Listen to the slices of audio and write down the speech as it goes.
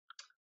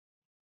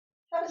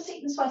Have a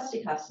seat in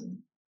swastikasana.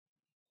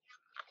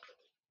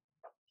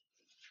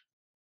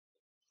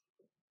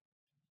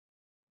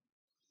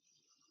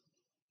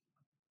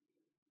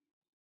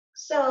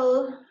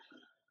 So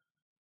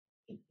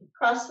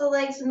cross the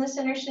legs in the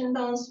center shin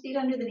bones, feet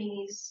under the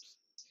knees.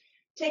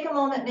 Take a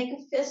moment, make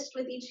a fist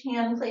with each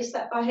hand, place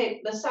that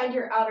beside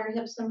your outer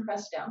hips and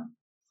press down.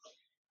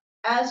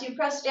 As you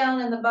press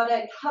down and the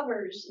buttock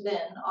hovers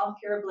then off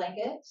your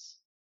blankets,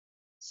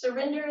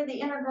 surrender the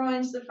inner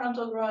groins, the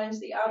frontal groins,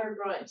 the outer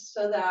groins,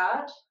 so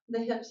that the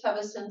hips have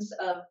a sense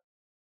of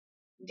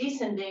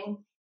descending,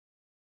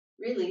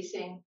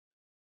 releasing.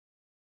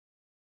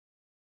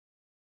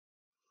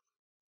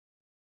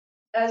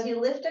 As you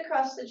lift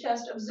across the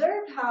chest,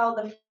 observe how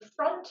the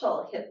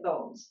frontal hip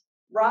bones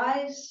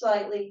rise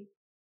slightly,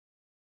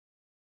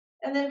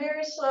 and then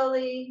very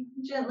slowly,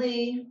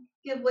 gently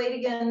give weight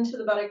again to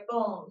the buttock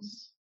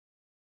bones.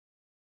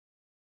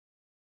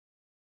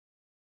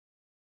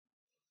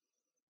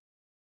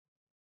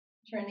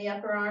 Turn the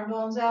upper arm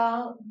bones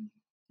out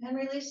and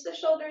release the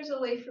shoulders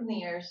away from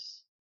the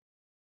ears.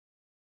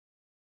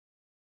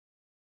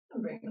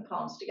 And bring the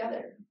palms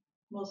together.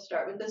 We'll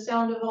start with the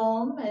sound of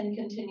Om and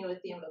continue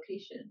with the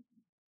invocation.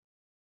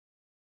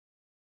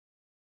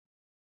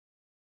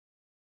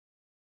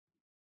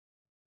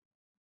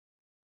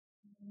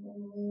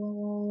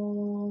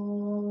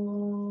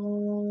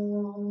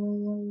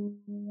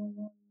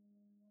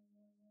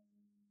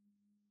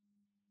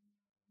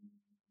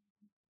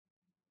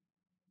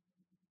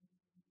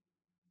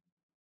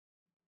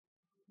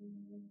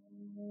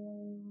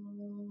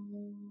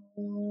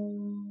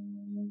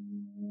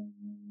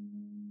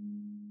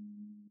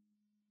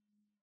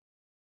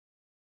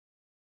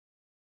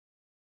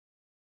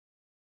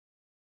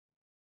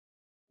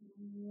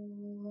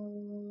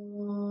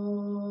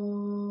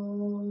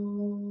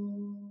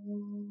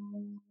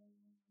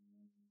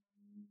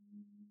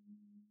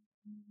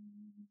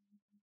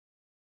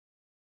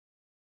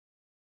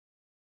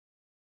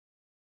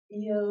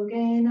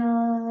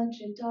 Yogena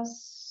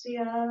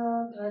chittasya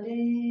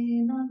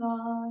padena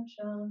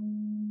vacham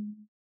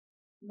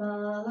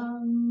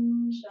malam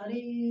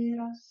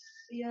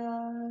sharirasya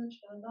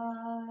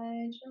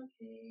chavai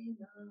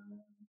chakena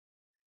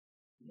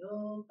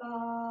yoga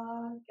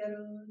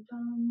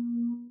karutam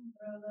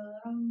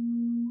pravaram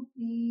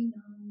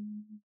ninam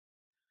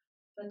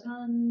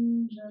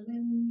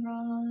patanjalim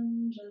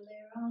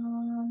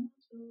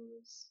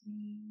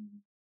ranjalirantusmi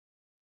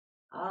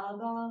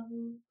Abahu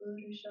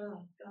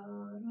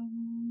Purushakaram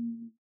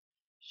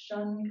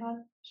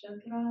Shankat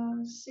Chakra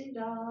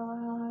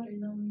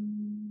Siddharinam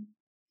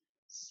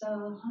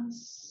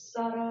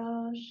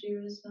Sahasara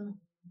Shirsam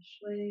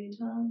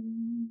Shwetam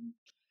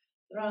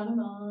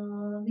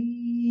Pranamami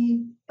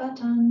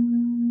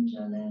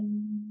Patanjalim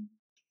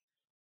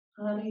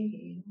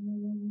Hari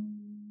Om.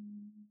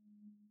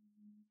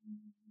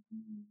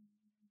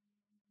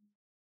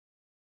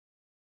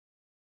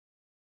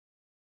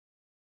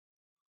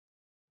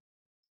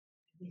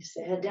 Release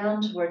the head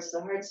down towards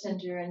the heart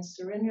center and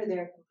surrender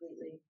there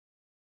completely.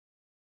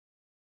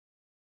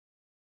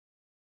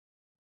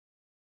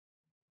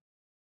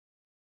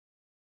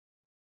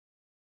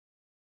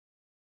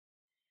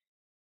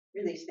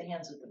 Release the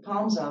hands with the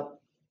palms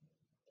up.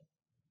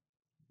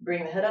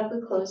 Bring the head up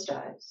with closed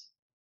eyes.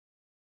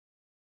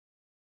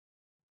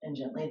 And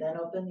gently then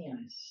open the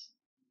eyes.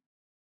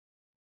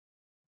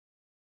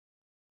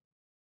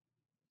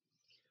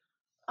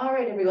 All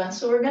right, everyone.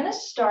 So we're going to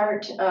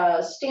start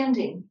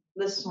standing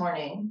this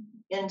morning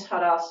in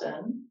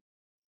Tadasana.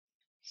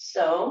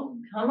 So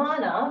come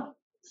on up.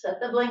 Set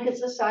the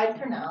blankets aside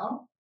for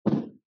now.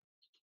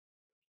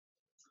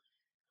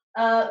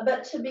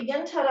 But to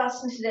begin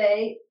Tadasana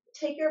today,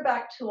 take your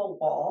back to a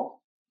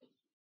wall.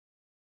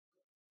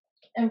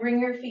 And bring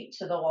your feet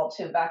to the wall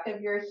too. Back of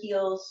your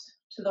heels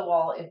to the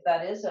wall if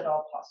that is at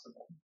all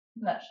possible.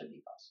 And that should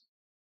be possible.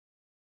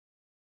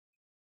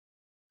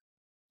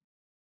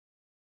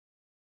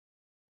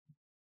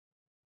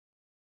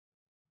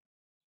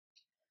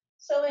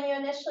 So when you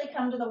initially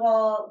come to the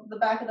wall, the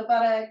back of the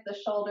buttock, the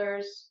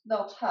shoulders,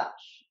 they'll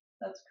touch.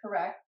 That's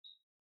correct.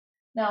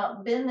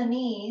 Now bend the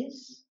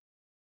knees,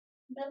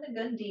 bend a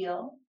good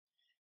deal.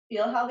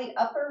 Feel how the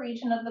upper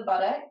region of the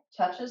buttock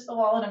touches the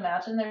wall and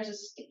imagine there's a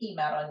sticky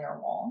mat on your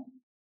wall.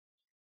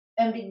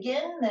 And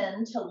begin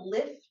then to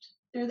lift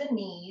through the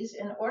knees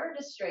in order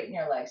to straighten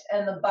your legs.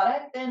 And the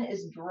buttock then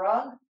is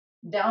dragged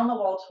down the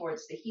wall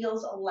towards the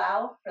heels.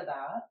 Allow for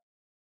that.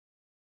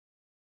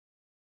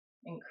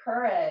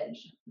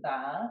 Encourage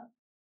that.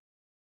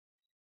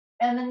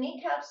 And the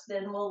kneecaps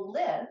then will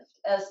lift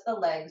as the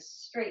legs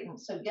straighten.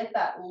 So get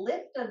that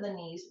lift of the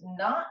knees,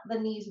 not the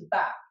knees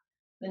back.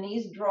 The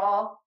knees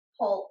draw,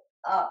 pull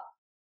up.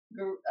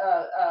 You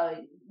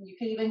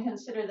can even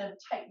consider them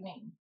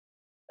tightening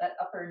that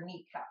upper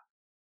kneecap.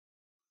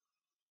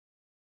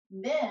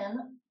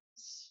 Then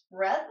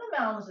spread the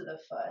mounds of the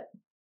foot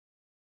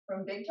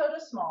from big toe to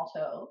small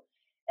toe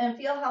and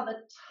feel how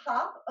the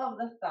top of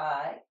the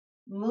thigh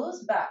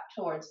moves back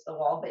towards the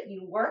wall, but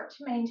you work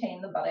to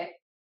maintain the buttock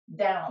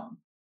down.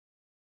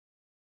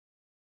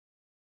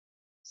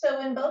 So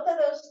when both of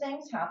those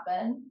things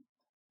happen,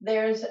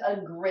 there's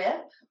a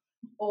grip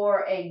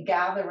or a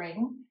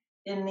gathering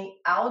in the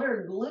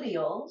outer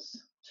gluteals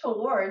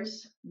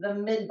towards the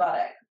mid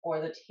buttock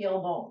or the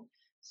tailbone,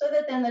 so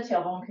that then the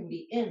tailbone can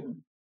be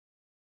in.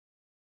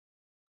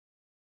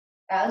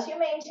 As you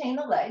maintain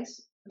the legs,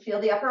 feel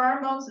the upper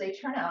arm bones, they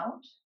turn out,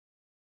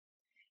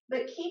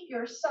 but keep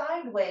your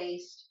side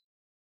waist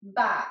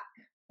back,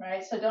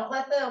 right? So don't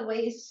let the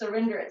waist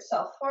surrender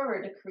itself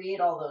forward to create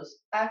all those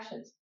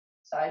actions.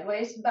 Side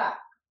waist back.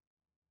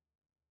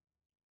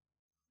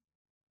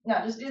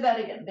 Now just do that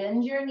again.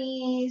 Bend your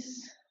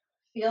knees.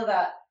 Feel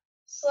that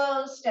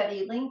slow,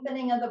 steady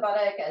lengthening of the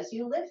buttock as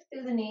you lift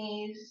through the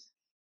knees.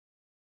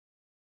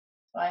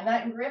 Find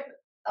that grip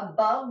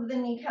above the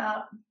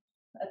kneecap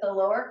at the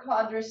lower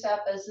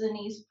quadricep as the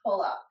knees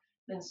pull up.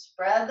 Then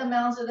spread the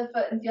mounds of the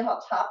foot and feel how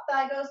top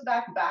thigh goes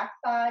back, back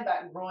thigh,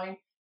 back groin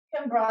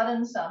can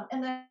broaden some.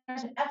 And then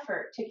there's an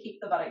effort to keep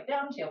the buttock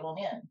down, tailbone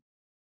in.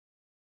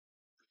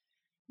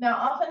 Now,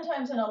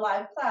 oftentimes in a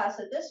live class,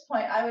 at this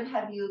point, I would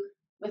have you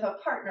with a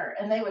partner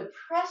and they would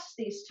press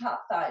these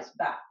top thighs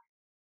back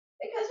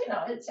because, you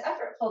know, it's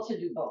effortful to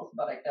do both,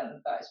 buttock down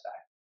and thighs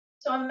back.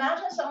 So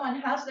imagine someone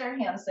has their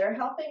hands there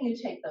helping you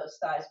take those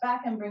thighs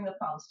back and bring the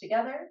palms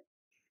together.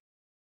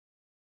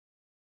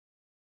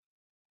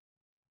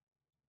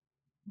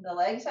 The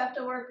legs have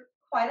to work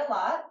quite a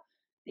lot.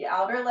 The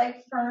outer leg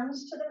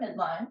firms to the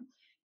midline.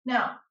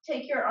 Now,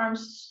 take your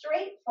arms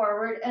straight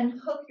forward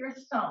and hook your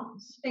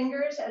thumbs,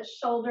 fingers at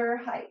shoulder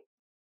height.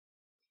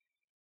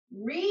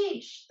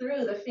 Reach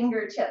through the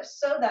fingertips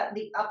so that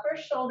the upper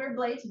shoulder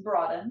blades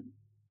broaden.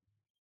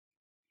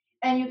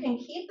 And you can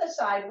keep the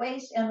side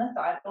waist and the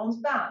thigh bones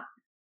back.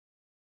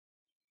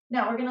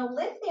 Now, we're going to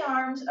lift the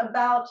arms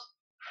about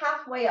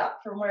halfway up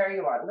from where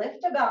you are.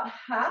 Lift about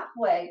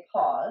halfway,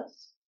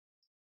 pause.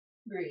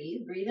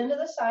 Breathe into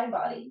the side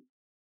body.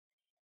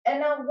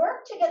 And now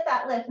work to get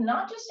that lift,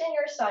 not just in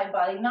your side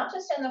body, not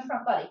just in the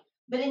front body,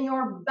 but in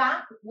your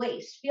back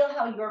waist. Feel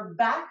how your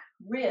back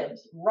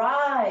ribs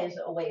rise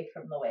away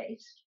from the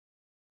waist.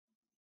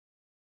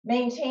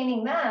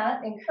 Maintaining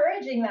that,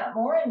 encouraging that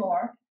more and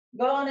more.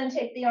 Go on and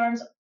take the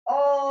arms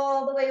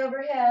all the way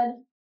overhead.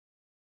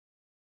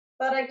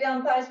 Buttock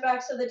down, thighs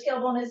back so the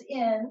tailbone is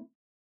in.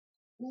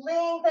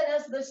 Lengthen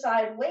as the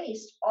side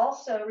waist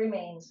also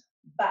remains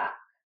back.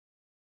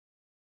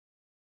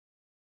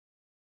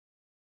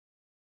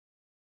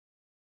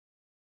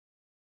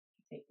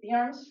 Take the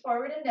arms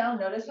forward and down.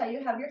 Notice how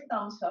you have your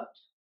thumbs hooked.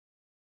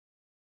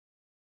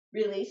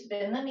 Release,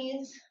 bend the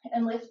knees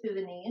and lift through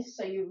the knees.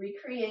 So you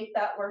recreate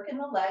that work in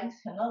the legs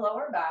and the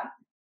lower back.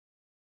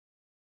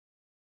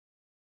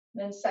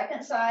 Then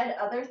second side,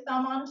 other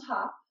thumb on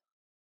top.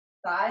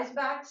 Thighs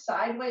back,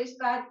 side waist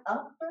back,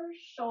 upper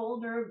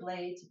shoulder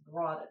blades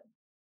broaden.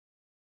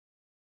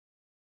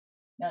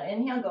 Now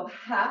inhale, go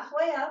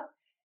halfway up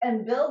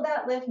and build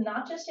that lift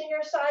not just in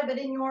your side, but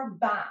in your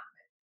back.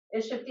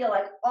 It should feel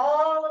like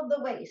all of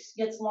the waist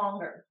gets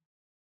longer.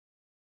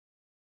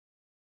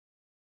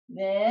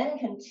 Then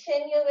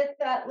continue with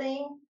that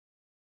length.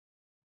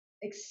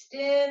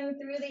 Extend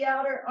through the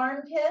outer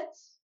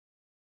armpits.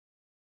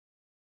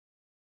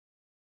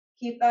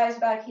 Keep thighs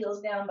back,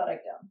 heels down, buttock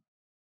down.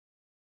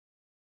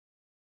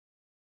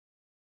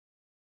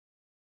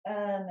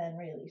 And then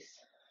release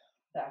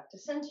back to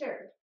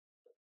center.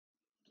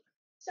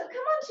 So come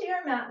onto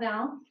your mat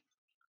now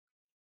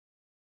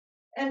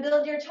and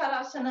build your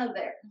Tadasana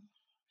there.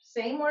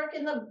 Same work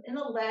in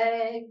the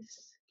legs.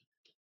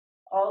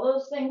 All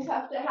those things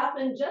have to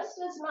happen just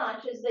as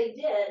much as they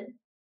did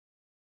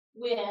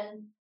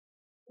when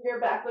your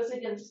back was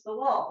against the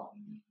wall.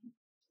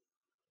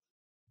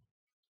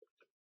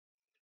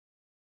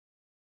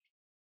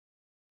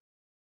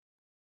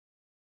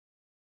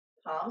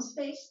 Palms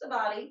face the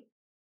body,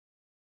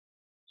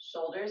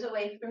 shoulders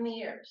away from the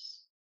ears.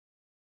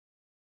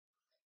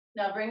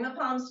 Now bring the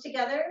palms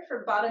together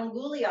for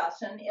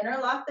Badanguliasana.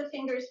 Interlock the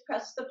fingers,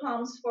 press the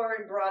palms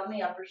forward, broaden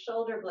the upper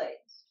shoulder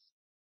blades.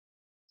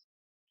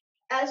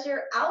 As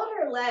your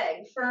outer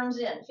leg firms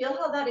in, feel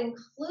how that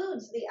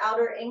includes the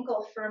outer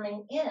ankle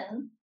firming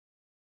in.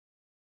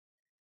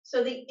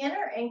 So the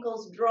inner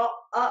ankles draw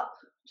up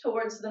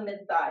towards the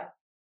mid-thigh.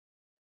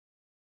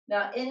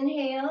 Now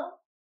inhale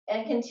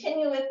and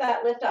continue with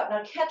that lift up.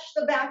 Now catch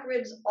the back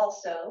ribs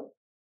also.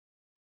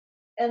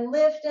 And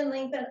lift and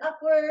lengthen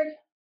upward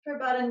for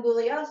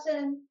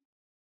Badanguliasana.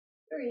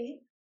 Breathe.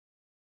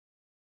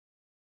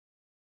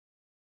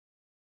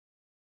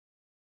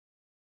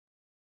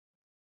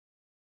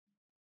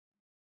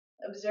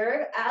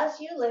 Observe as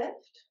you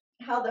lift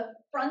how the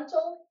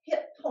frontal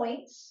hip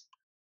points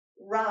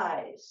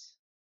rise.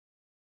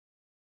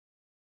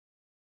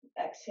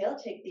 Exhale,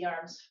 take the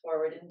arms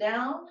forward and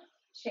down.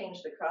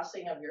 Change the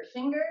crossing of your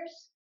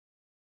fingers.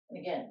 And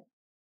again.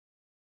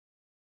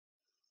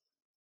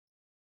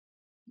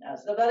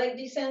 As the buttock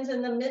descends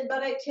and the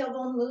mid-buttock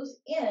tailbone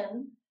moves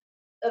in,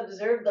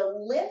 observe the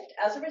lift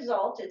as a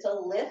result. It's a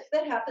lift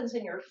that happens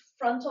in your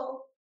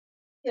frontal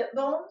hip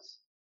bones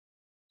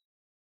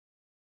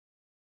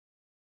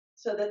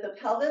so that the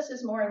pelvis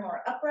is more and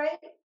more upright.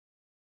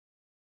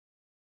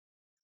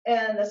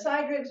 And the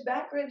side ribs,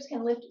 back ribs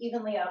can lift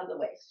evenly out of the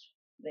waist.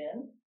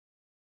 Then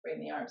bring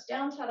the arms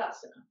down,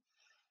 Tadasana.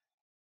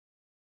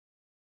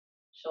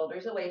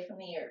 Shoulders away from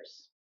the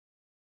ears.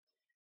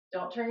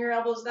 Don't turn your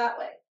elbows that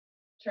way.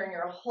 Turn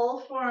your whole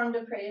forearm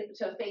to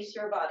face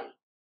your body.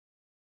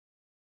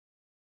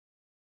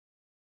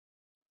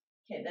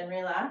 Okay, then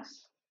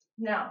relax.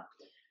 Now,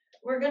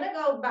 we're going to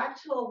go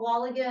back to a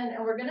wall again,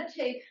 and we're going to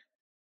take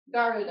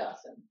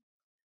Garudasana.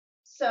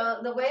 So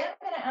the way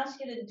I'm going to ask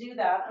you to do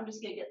that, I'm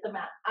just going to get the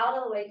mat out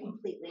of the way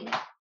completely.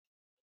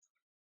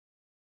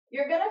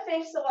 You're going to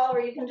face the wall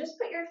where you can just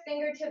put your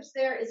fingertips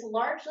there. It's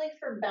largely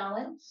for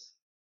balance.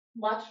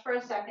 Watch for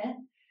a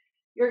second.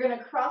 You're going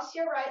to cross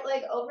your right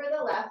leg over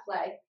the left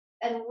leg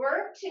and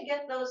work to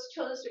get those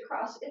toes to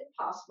cross if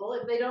possible.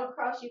 If they don't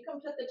cross, you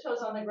can put the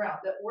toes on the ground,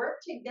 but work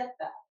to get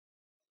that.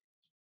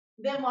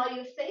 Then while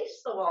you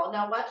face the wall,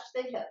 now watch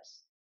the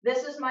hips.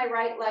 This is my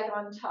right leg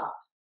on top.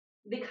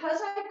 Because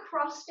I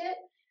crossed it,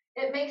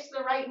 it makes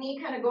the right knee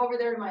kind of go over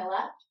there to my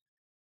left.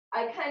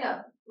 I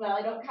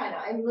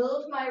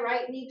move my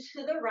right knee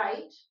to the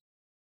right,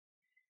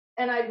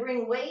 and I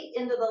bring weight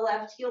into the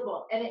left heel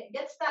bone. And it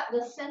gets that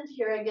descent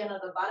here again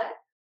of the buttock,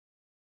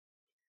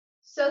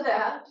 so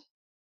that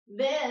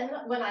then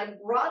when I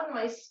broaden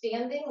my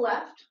standing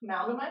left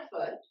mound of my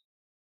foot,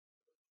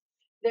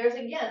 there's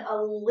again a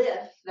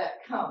lift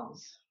that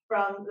comes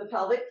from the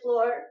pelvic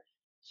floor,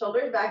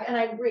 shoulders back, and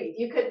I breathe.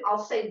 You could,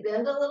 I'll say,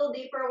 bend a little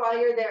deeper while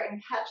you're there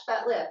and catch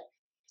that lift.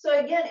 So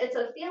again, it's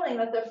a feeling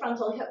that the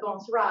frontal hip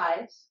bones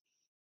rise.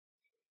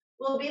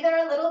 We'll be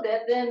there a little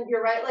bit, then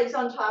your right leg's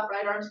on top,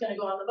 right arm's gonna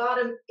go on the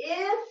bottom.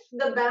 If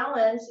the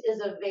balance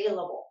is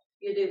available,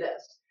 you do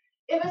this.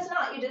 If it's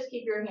not, you just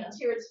keep your hands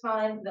here, it's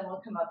fine. Then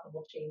we'll come up and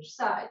we'll change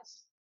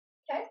sides,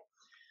 okay?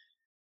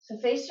 So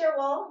face your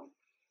wall.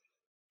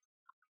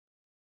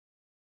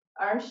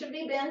 Arms should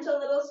be bent a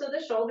little so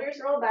the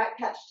shoulders roll back,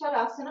 catch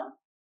Tadasana.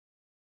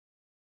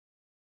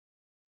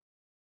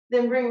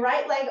 Then bring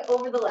right leg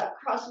over the left,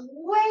 cross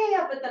way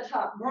up at the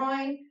top,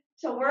 groin,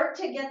 to work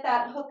to get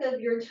that hook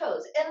of your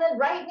toes. And then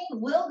right knee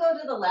will go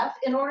to the left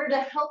in order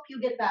to help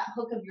you get that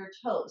hook of your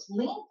toes.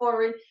 Lean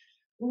forward,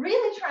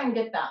 really try and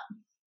get that.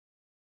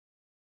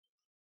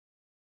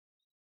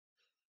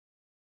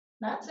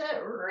 That's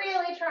it,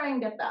 really try and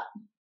get that.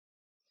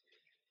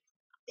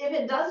 If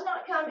it does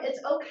not come, it's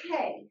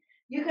okay.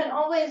 You can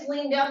always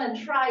lean down and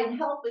try and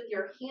help with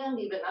your hand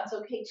even, that's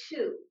okay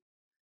too.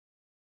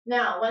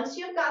 Now, once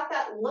you've got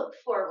that look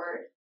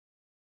forward,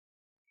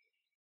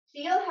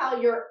 feel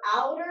how your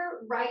outer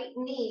right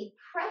knee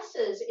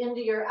presses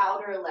into your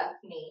outer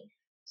left knee.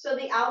 So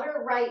the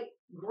outer right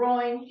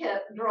groin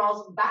hip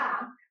draws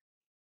back,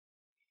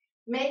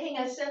 making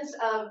a sense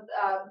of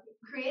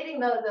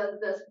creating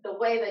the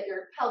way that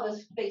your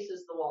pelvis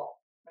faces the wall,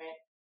 right?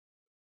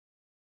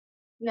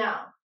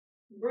 Now,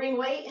 bring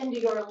weight into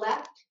your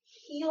left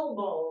heel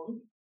bone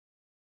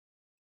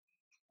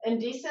and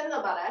descend the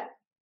buttock.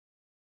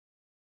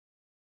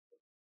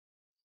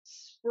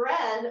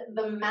 Spread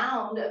the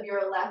mound of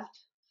your left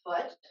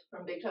foot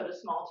from big toe to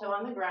small toe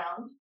on the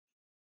ground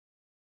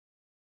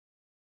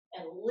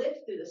and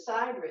lift through the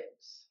side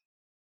ribs.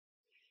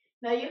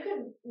 Now you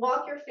could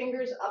walk your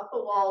fingers up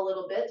the wall a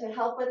little bit to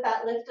help with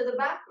that lift of the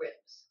back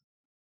ribs.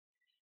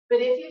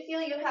 But if you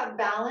feel you have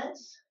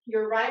balance,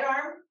 your right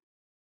arm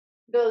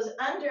goes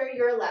under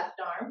your left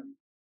arm,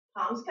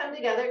 palms come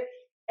together,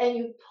 and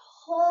you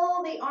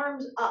pull the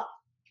arms up.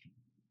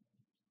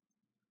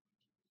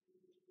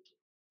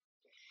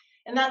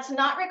 And that's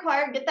not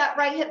required. Get that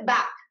right hip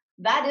back.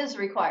 That is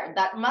required.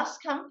 That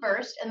must come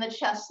first, and the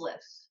chest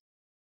lifts.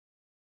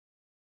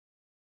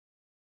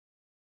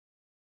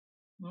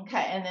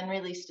 Okay, and then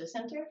release to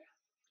center.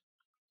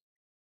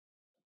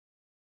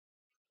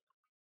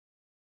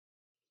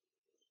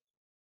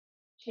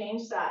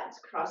 Change sides.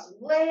 Cross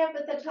way up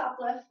at the top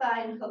left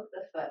thigh and hook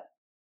the foot.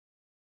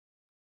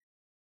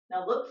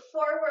 Now look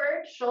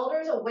forward,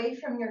 shoulders away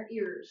from your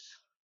ears.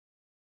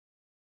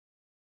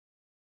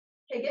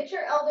 Okay, get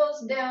your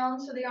elbows down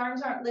so the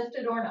arms aren't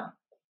lifted or not.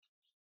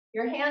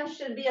 Your hands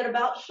should be at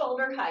about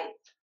shoulder height.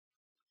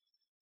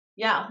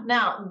 Yeah,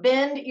 now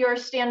bend your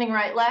standing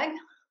right leg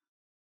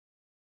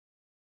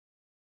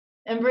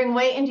and bring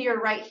weight into your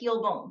right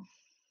heel bone.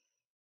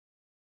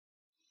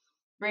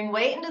 Bring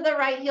weight into the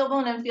right heel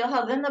bone and feel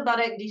how then the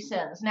buttock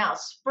descends. Now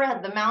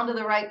spread the mound of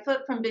the right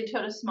foot from big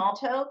toe to small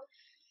toe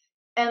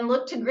and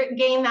look to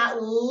gain that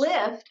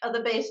lift of the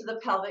base of the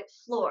pelvic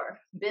floor.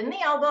 Bend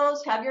the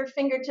elbows, have your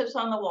fingertips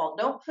on the wall.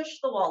 Don't push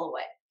the wall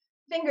away.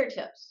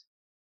 Fingertips.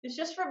 It's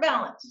just for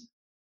balance.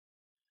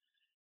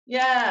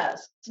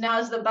 Yes. Now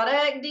as the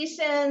buttock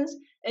descends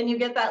and you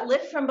get that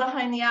lift from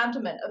behind the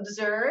abdomen,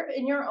 observe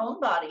in your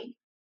own body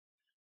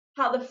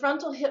how the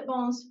frontal hip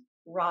bones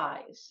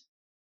rise.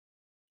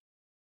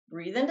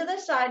 Breathe into the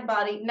side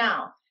body.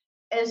 Now,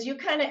 as you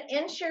kind of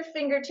inch your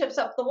fingertips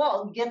up the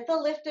wall, get the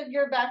lift of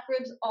your back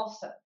ribs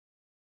also.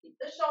 Keep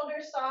the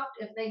shoulders soft.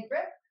 If they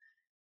grip,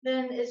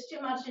 then it's too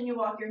much and you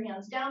walk your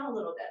hands down a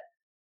little bit.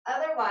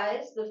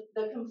 Otherwise,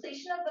 the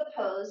completion of the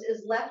pose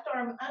is left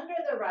arm under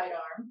the right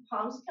arm,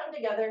 palms come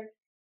together,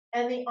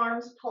 and the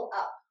arms pull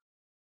up.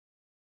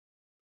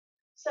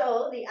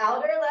 So the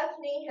outer left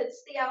knee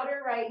hits the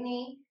outer right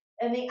knee,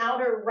 and the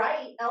outer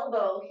right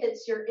elbow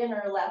hits your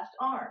inner left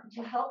arm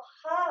to help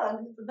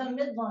hug the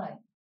midline.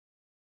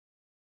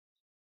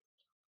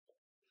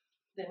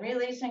 Then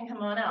release and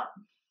come on out.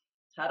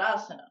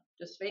 Tadasana.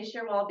 Just face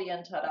your wall, be in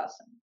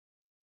Tadasana.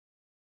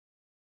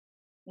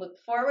 Look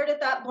forward at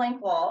that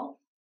blank wall.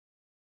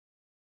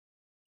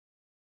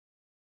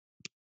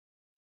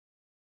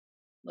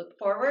 Look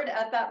forward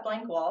at that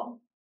blank wall.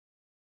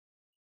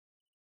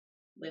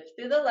 Lift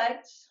through the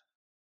legs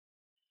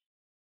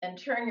and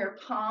turn your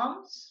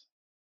palms,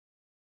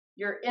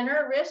 your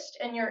inner wrist,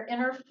 and your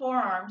inner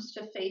forearms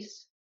to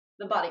face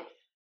the body.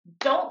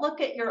 Don't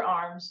look at your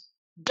arms.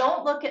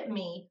 Don't look at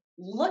me.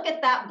 Look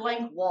at that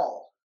blank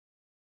wall.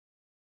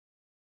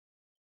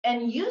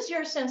 And use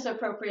your sense of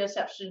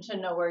proprioception to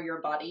know where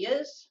your body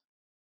is.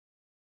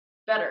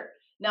 Better.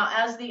 Now,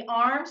 as the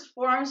arms,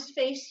 forearms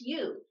face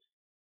you,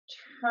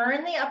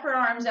 turn the upper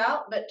arms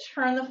out, but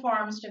turn the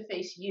forearms to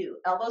face you.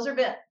 Elbows are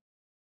bent.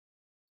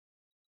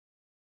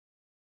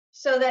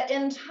 So that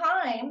in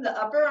time, the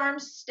upper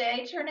arms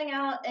stay turning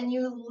out and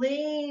you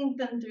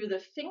lengthen through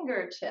the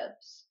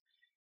fingertips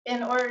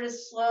in order to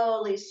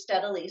slowly,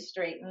 steadily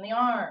straighten the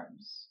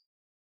arms.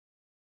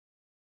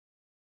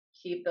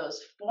 Keep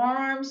those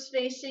forearms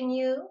facing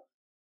you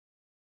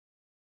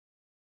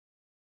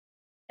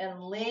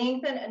and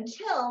lengthen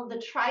until the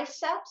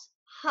triceps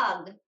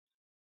hug,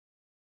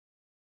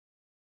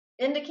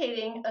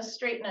 indicating a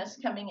straightness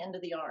coming into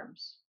the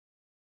arms.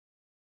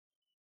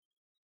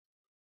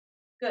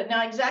 Good.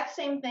 Now, exact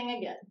same thing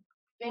again.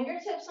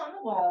 Fingertips on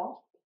the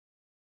wall.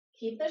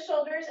 Keep the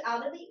shoulders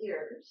out of the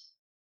ears.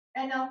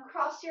 And now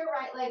cross your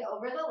right leg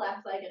over the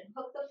left leg and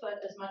hook the foot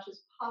as much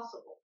as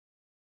possible.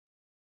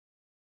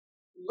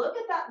 Look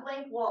at that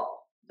blank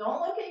wall.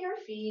 Don't look at your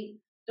feet.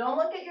 Don't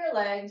look at your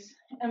legs.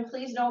 And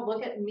please don't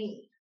look at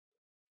me.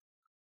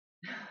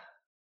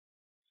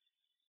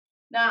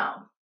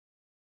 Now,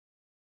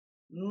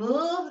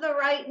 move the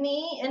right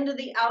knee into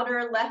the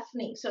outer left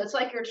knee. So it's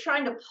like you're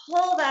trying to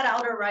pull that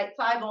outer right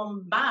thigh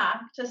bone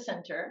back to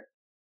center.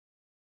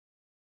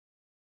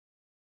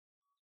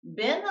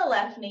 Bend the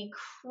left knee,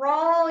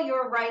 crawl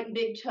your right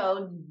big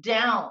toe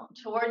down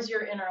towards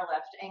your inner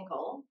left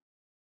ankle.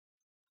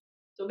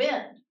 So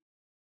bend.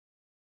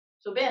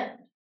 So bend.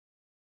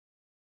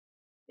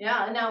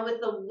 Yeah, and now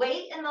with the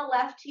weight in the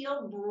left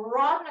heel,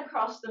 broaden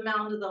across the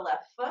mound of the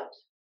left foot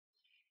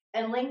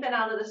and lengthen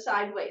out of the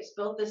side waist,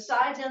 both the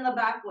sides and the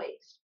back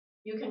waist.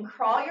 You can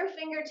crawl your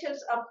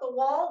fingertips up the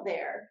wall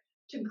there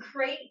to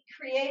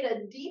create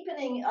a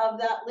deepening of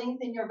that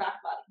length in your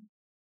back body.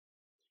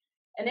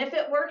 And if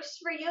it works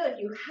for you, if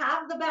you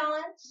have the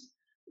balance,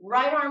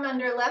 right arm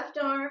under left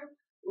arm,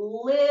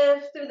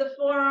 lift through the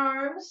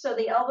forearms so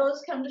the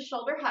elbows come to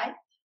shoulder height.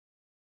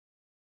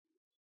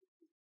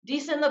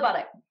 Descend the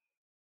buttock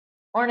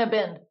or in a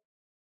bend.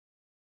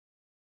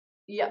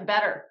 Yeah,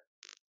 better.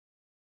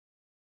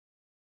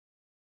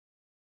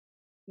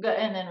 Good,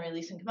 and then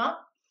release and come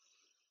up.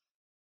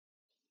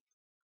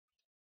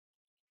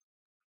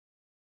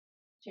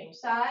 Change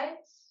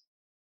sides.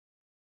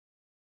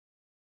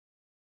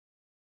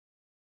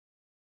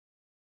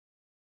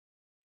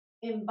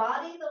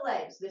 Embody the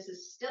legs. This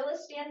is still a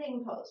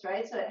standing pose,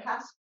 right? So it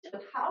has to,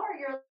 how are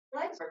your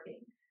legs working?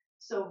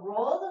 So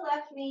roll the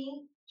left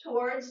knee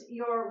towards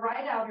your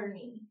right outer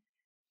knee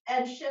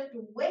and shift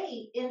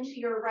weight into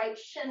your right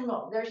shin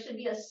bone. There should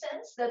be a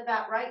sense that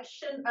that right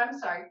shin,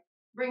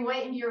 bring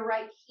weight into your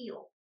right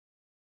heel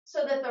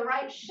so that the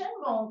right shin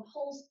bone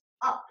pulls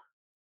up.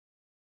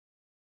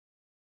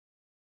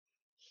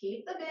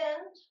 Keep the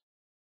bend.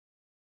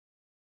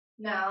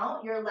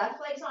 Now, your left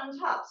leg's on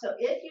top. So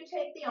if you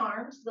take the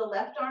arms, the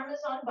left arm is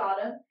on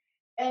bottom,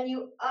 and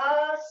you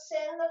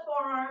ascend the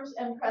forearms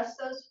and press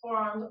those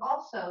forearms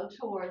also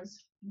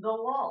towards the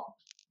wall.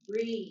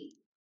 Breathe.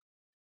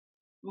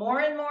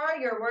 More and more,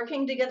 you're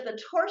working to get the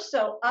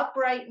torso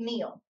upright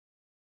kneel.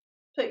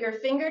 Put your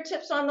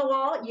fingertips on the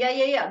wall.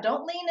 Yeah.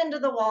 Don't lean into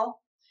the wall.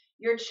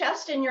 Your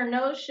chest and your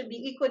nose should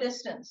be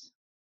equidistant.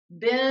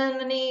 Bend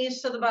the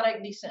knees so the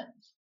buttock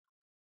descends.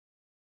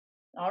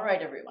 All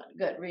right, everyone.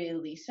 Good.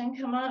 Release and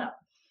come on up.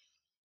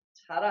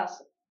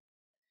 Tadasana.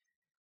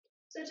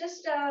 So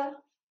just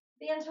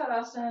be in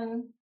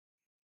Tadasana.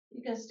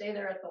 You can stay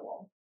there at the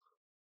wall.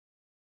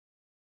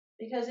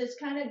 Because it's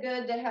kind of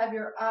good to have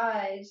your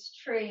eyes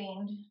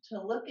trained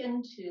to look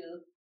into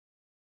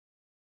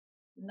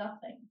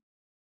nothing.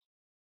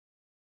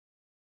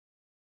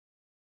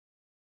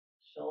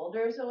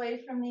 Shoulders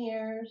away from the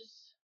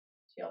ears,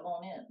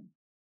 tailbone in.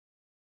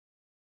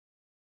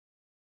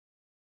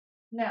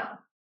 Now,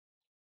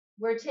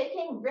 we're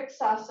taking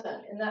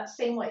Vriksasana in that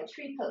same way,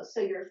 tree pose.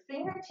 So your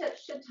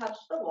fingertips should touch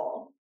the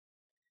wall.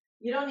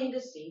 You don't need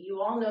to see.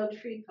 You all know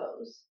tree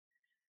pose.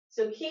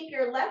 So keep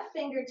your left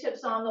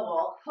fingertips on the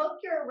wall. Hook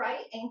your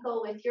right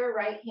ankle with your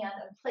right hand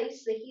and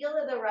place the heel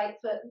of the right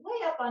foot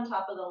way up on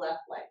top of the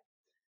left leg.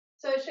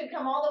 So it should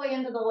come all the way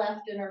into the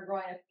left inner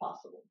groin if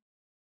possible.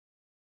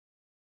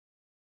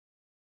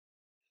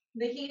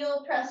 The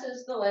heel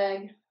presses the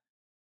leg.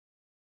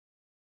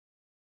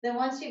 Then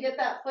once you get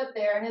that foot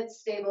there and it's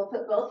stable,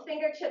 put both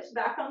fingertips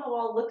back on the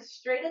wall, look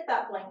straight at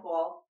that blank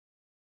wall.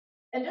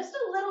 And just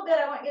a little bit,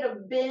 I want you to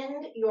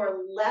bend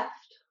your left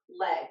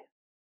leg.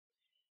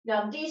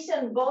 Now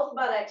descend both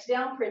buttocks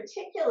down,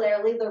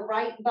 particularly the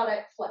right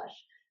buttock flesh.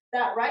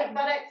 That right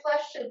buttock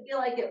flesh should feel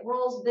like it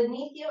rolls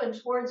beneath you and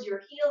towards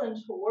your heel and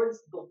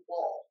towards the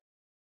wall.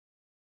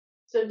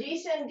 So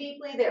descend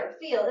deeply there.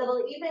 Feel.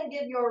 It'll even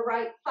give your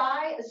right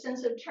thigh a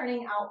sense of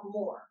turning out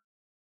more.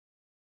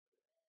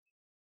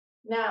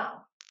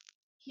 Now,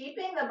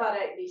 keeping the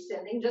buttock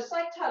descending, just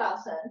like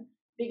Tadasana,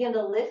 begin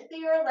to lift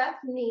your left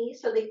knee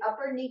so the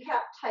upper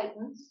kneecap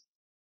tightens.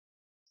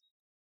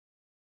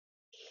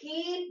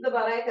 Keep the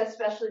buttock,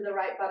 especially the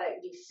right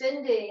buttock,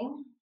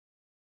 descending.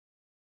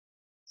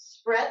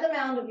 Spread the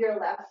mound of your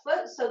left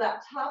foot so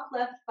that top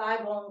left thigh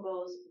bone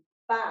goes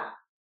back.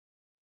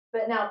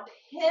 But now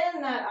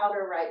pin that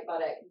outer right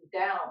buttock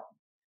down.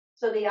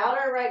 So the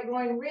outer right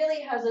groin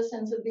really has a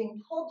sense of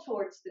being pulled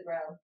towards the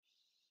ground.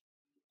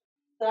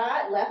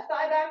 That left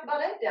thigh back,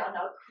 buttock down.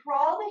 Now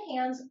crawl the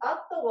hands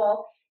up the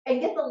wall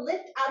and get the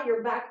lift out of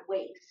your back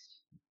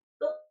waist.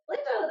 The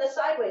lift out of the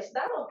side waist,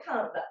 that will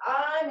come, but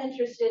I'm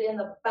interested in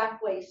the back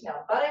waist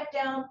now. Buttock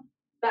down,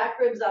 back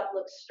ribs up,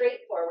 look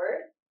straight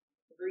forward.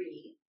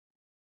 Breathe.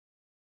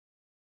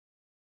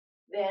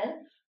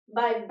 Then,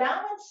 by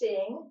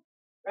balancing,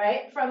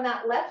 right, from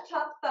that left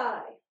top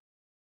thigh,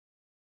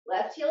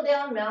 left heel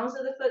down, mounds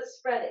of the foot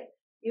spreading.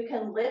 You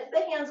can lift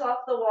the hands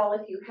off the wall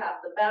if you have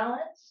the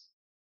balance.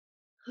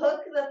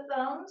 Hook the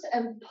thumbs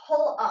and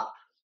pull up.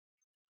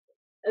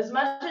 As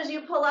much as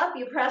you pull up,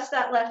 you press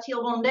that left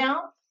heel bone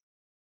down.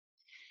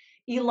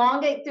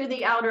 Elongate through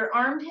the outer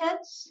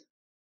armpits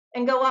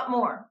and go up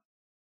more.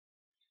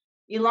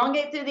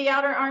 Elongate through the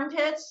outer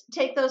armpits.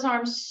 Take those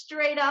arms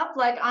straight up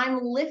like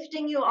I'm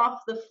lifting you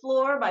off the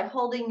floor by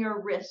holding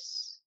your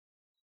wrists.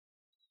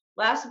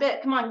 Last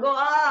bit. Come on, go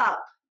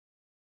up.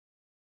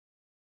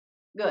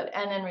 Good.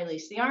 And then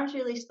release the arms,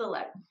 release the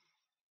leg.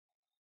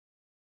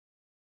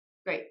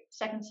 Great.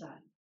 Second side.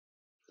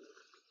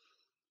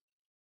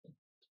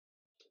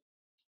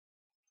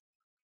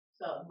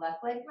 So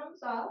left leg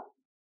comes up.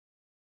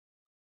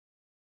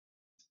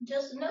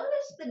 Just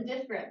notice the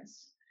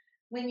difference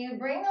when you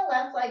bring the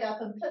left leg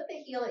up and put the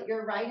heel at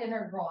your right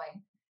inner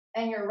groin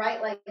and your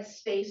right leg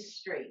stays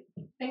straight.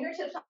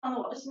 Fingertips on the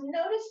wall. Just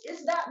notice,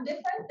 is that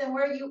different than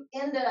where you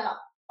ended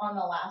up on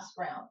the last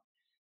round?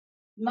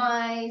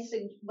 My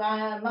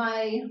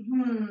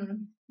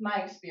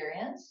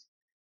experience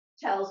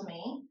tells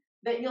me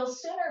that you'll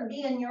sooner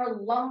be in your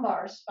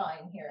lumbar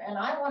spine here, and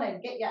I want to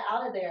get you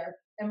out of there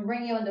and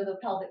bring you into the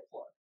pelvic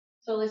floor.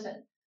 So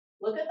listen,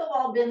 look at the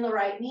wall, bend the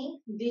right knee,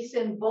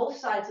 descend both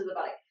sides of the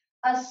body,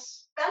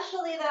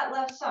 especially that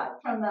left side.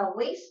 From the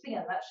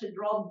waistband, that should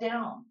draw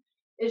down.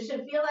 It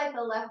should feel like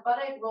the left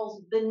buttock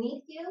rolls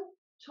beneath you,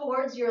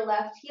 towards your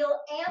left heel,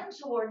 and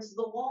towards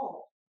the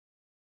wall.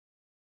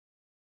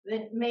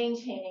 Then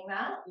maintaining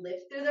that,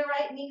 lift through the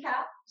right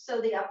kneecap, so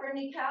the upper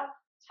kneecap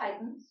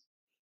tightens,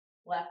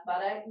 left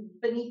buttock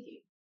beneath you.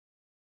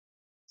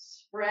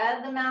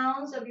 Spread the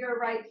mounds of your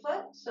right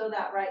foot, so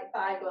that right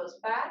thigh goes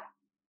back,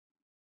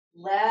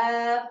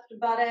 left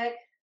buttock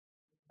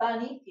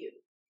beneath you.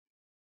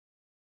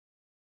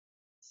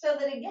 So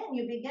that again,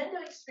 you begin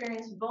to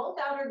experience both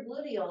outer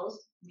gluteals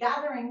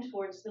gathering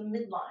towards the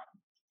midline.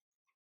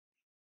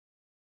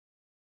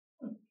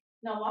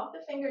 Now walk the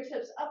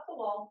fingertips up the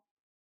wall.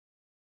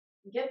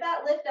 Get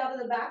that lift out of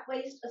the back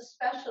waist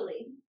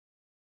especially.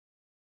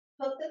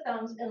 Hook the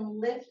thumbs and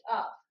lift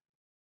up.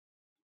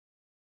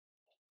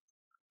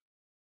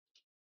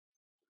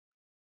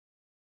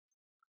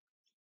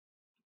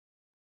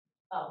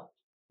 Oh,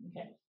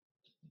 okay.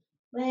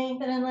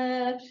 Lengthen and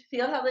lift.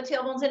 Feel how the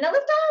tailbone's in. Now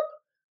lift up.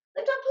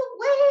 Lift up, pull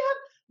way up.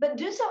 But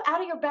do so out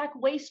of your back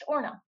waist,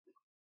 Orna.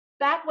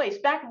 Back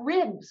waist, back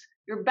ribs.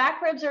 Your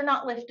back ribs are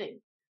not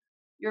lifting.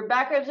 Your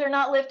back ribs are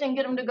not lifting.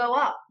 Get them to go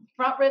up.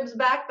 Front ribs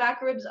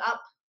back ribs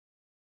up.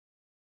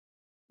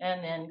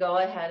 And then go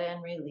ahead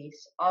and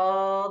release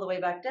all the way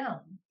back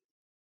down.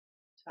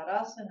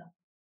 Tadasana.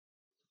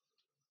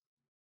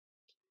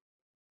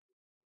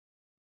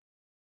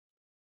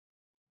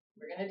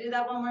 We're going to do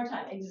that one more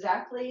time.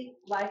 Exactly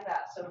like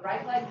that. So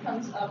right leg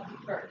comes up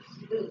first.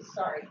 Ooh,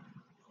 sorry.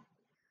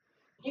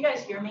 You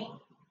guys hear me?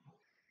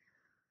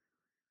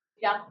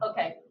 Yeah,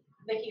 okay.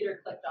 The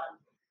heater clicked on.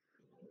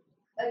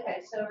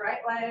 Okay, so right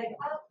leg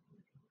up.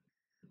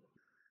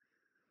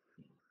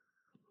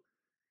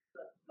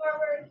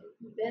 Forward,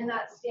 bend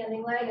that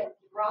standing leg and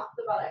drop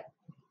the buttock.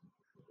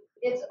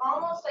 It's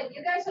almost like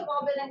you guys have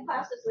all been in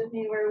classes with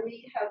me where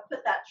we have put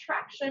that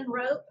traction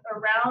rope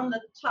around the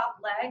top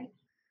leg.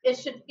 It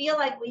should feel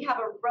like we have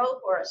a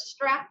rope or a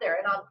strap there,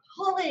 and I'm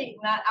pulling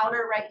that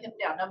outer right hip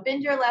down. Now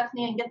bend your left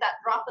knee and get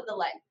that drop of the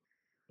leg,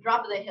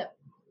 drop of the hip.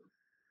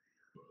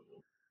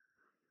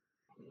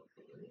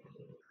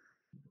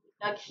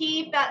 Now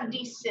keep that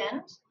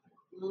descent.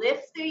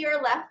 Lift through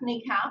your left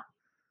kneecap.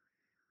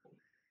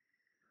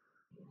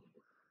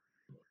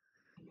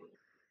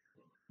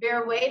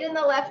 Bear weight in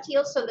the left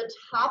heel, so the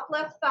top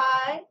left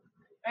thigh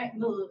Right,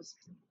 moves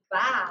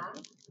back.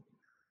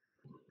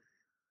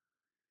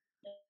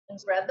 And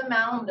spread the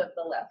mound of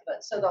the left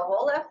foot. So the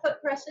whole left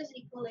foot presses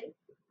equally.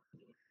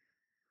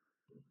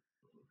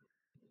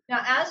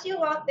 Now, as you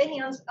walk the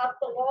hands up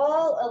the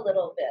wall a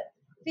little bit,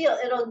 feel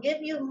it'll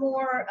give you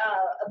more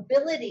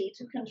ability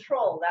to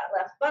control that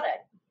left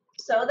buttock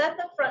so that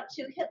the front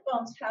two hip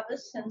bones have a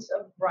sense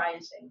of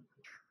rising.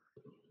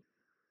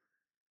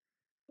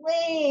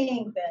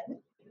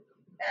 Lengthen.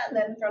 And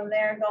then from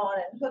there, go on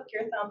and hook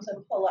your thumbs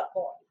and pull up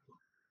more.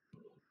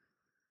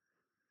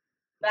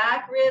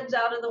 Back ribs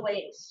out of the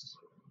waist.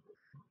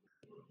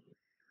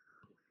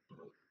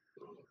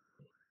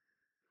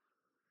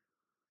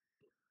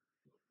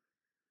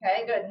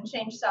 Okay, good. And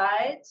change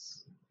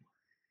sides.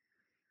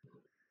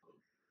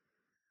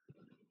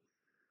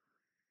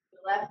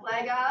 Left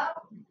leg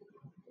up.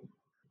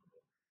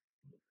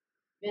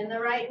 Bend the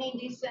right knee,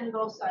 descend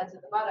both sides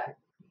of the buttock.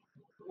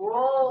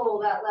 Roll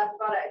that left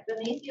buttock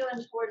beneath you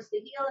and towards the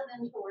heel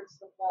and then towards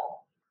the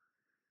wall.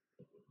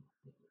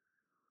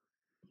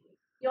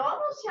 You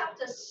almost have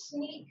to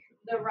sneak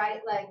the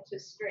right leg to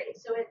straight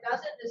so it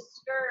doesn't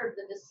disturb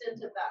the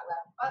descent of that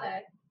left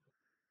buttock.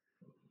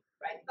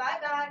 Right thigh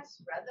back,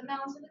 spread the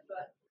mounds of the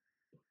foot.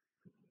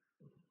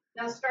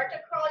 Now start to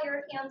crawl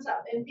your hands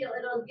up and feel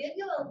it'll give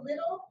you a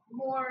little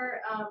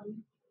more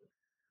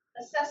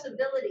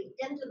accessibility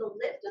into the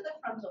lift of the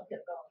frontal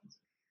hip bones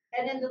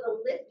and into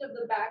the lift of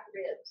the back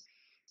ribs.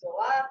 Go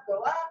up,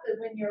 and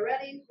when you're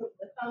ready, hook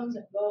the thumbs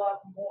and go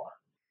up more.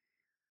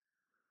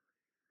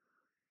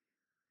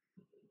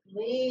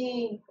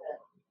 Lengthen.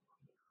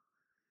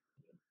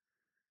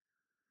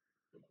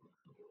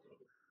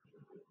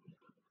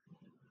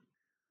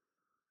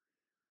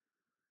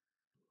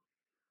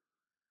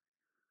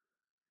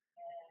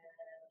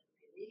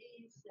 And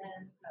release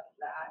and come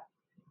back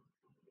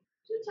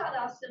to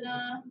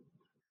Tadasana.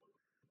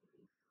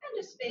 And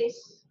just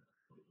face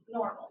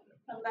normal.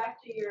 Come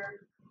back to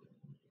your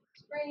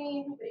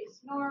screen, face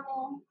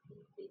normal,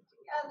 feet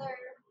together.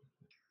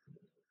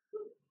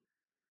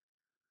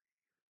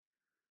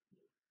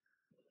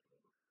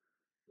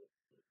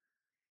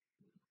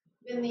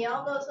 Bend the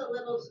elbows a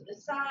little to the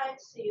side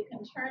so you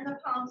can turn the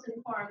palms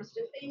and forearms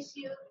to face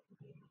you.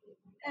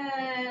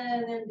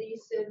 And then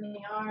descend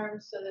the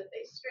arms so that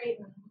they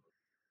straighten,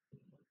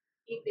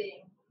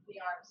 keeping the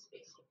arms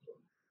facing you.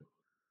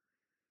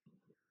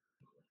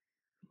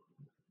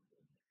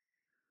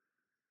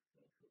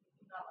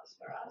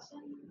 Namaskar.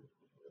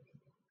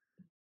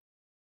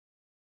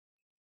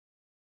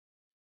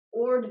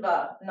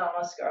 Urdhva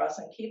Namaskar.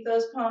 Keep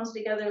those palms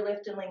together,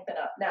 lift and lengthen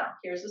up. Now,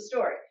 here's the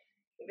story.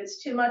 If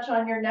it's too much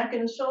on your neck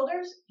and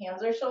shoulders,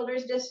 hands or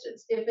shoulders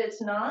distance. If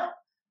it's not,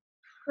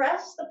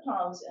 press the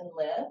palms and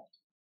lift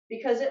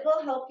because it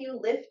will help you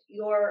lift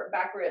your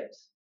back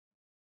ribs.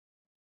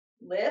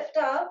 Lift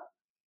up.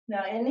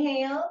 Now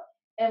inhale,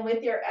 and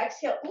with your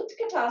exhale,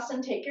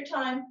 Utkatasana, take your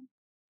time.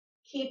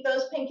 Keep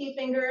those pinky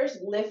fingers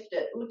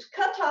lifted.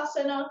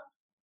 Utkatasana.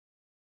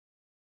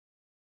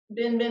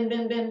 Bend, bend,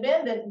 bend, bend,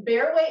 bend. Then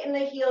bear weight in the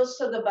heels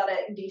so the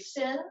buttock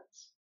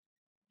descends.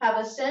 Have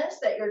a sense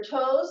that your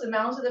toes, the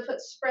mounds of the foot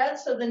spread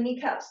so the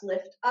kneecaps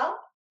lift up.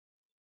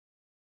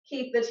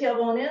 Keep the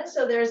tailbone in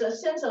so there's a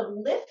sense of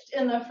lift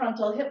in the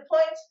frontal hip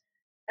points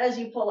as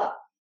you pull up.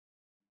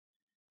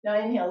 Now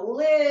inhale,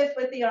 lift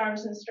with the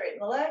arms and straighten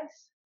the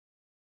legs.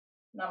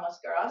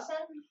 Namaskar.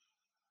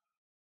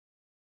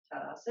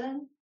 Tadasana.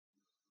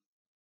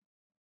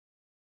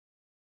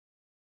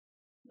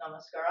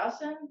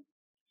 Namaskar.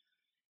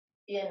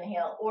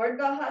 Inhale,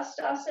 Urdhva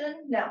Hastasana.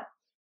 Now,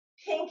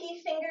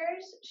 pinky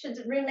fingers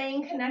should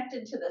remain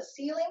connected to the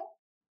ceiling.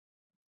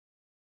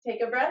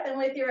 Take a breath, and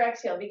with your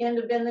exhale, begin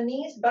to bend the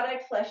knees,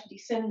 buttock flesh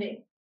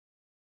descending,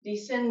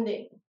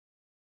 descending,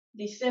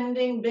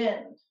 descending,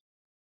 bend.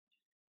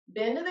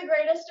 Bend to the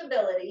greatest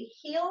ability,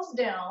 heels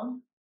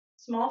down,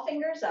 small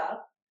fingers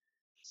up.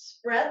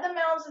 Spread the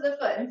mounds of the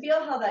foot and feel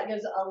how that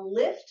gives a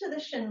lift to the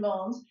shin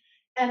bones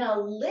and a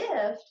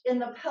lift in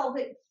the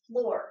pelvic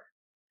floor.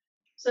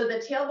 So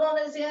the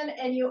tailbone is in,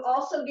 and you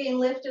also gain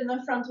lift in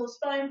the frontal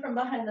spine from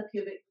behind the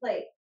pubic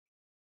plate.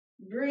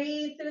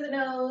 Breathe through the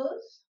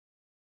nose.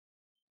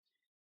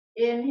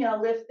 Inhale,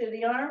 lift through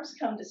the arms,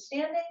 come to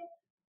standing,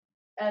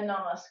 and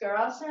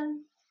Namaskar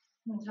and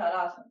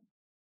Tadasana.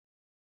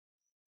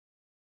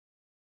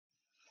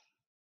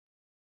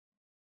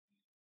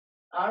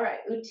 All right,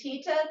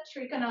 Utthita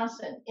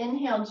Trikonasana.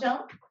 Inhale,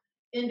 jump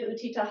into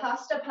Utthita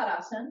Hasta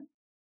Padmasana.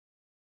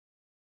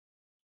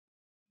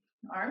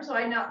 Arms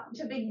wide. Now,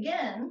 to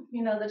begin,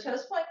 the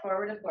toes point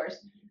forward, of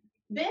course.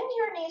 Bend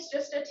your knees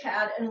just a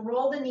tad and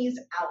roll the knees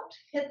out.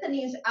 Hit the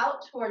knees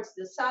out towards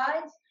the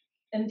sides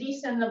and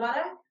descend the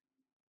buttock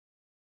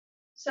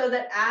so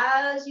that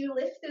as you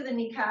lift through the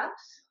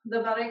kneecaps, the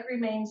buttock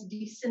remains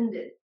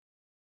descended.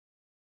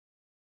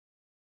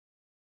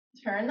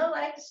 Turn the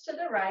legs to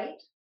the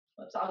right.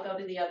 Oops, I'll go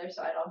to the other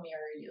side. I'll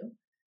mirror you.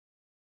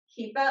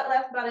 Keep that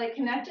left buttock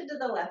connected to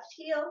the left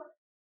heel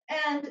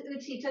and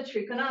Utthita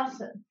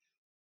Trikonasana.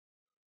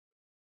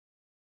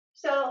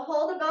 So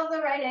hold above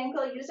the right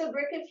ankle. Use a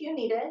brick if you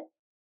need it.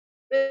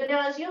 But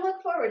now as you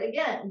look forward,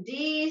 again,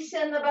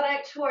 descend the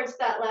buttock towards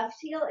that left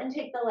heel and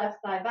take the left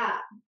thigh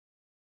back.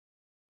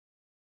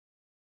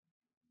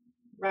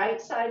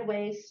 Right side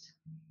waist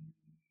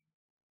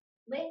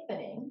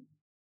lengthening.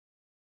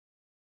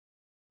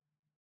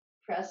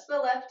 Press the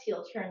left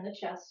heel, turn the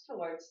chest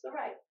towards the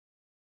right.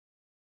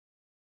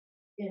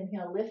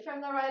 Inhale, lift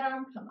from the right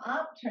arm, come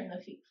up, turn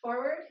the feet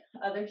forward,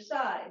 other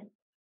side.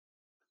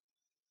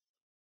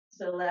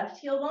 So left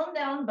heel bone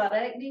down,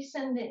 buttock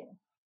descending.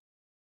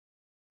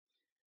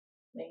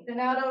 Lengthen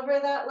out over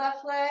that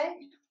left leg,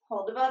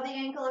 hold above the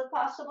ankle if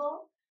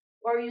possible,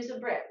 or use a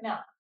brick. Now,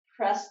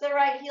 press the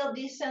right heel,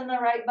 descend the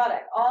right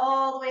buttock,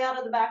 all the way out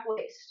of the back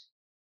waist.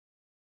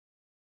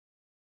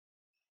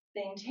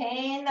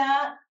 Maintain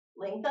that,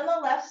 lengthen the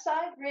left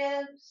side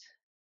ribs,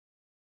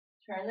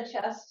 turn the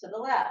chest to the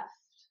left.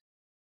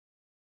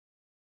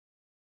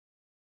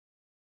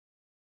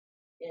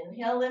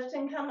 Inhale, lift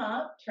and come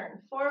up, turn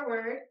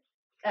forward.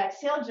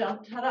 Exhale,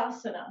 jump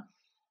Tadasana.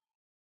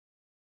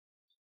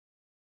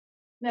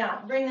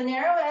 Now, bring the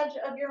narrow edge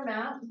of your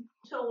mat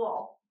to a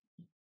wall.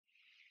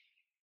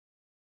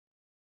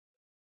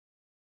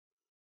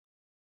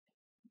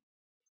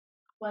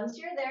 Once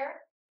you're there,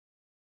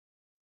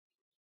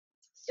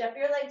 step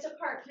your legs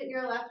apart, put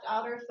your left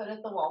outer foot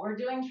at the wall. We're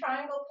doing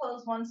triangle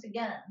pose once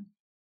again.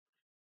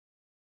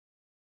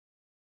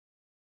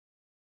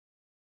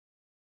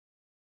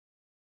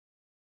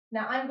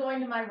 Now I'm going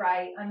to my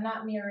right. I'm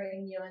not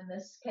mirroring you in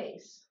this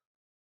case.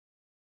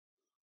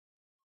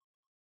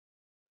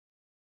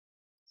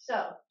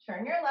 So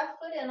turn your left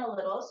foot in a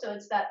little so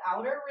it's that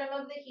outer rim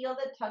of the heel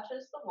that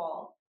touches the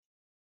wall.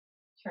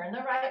 Turn the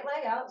right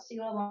leg out so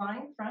you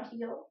align front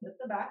heel with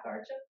the back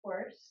arch, of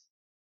course.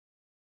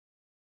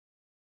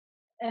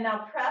 And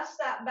now press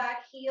that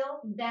back heel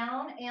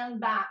down and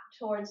back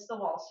towards the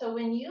wall. So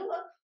when you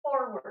look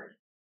forward,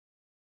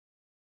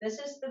 this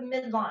is the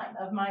midline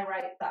of my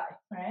right thigh,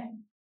 right?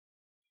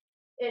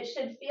 It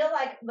should feel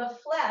like the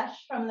flesh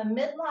from the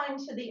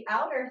midline to the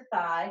outer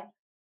thigh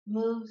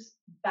moves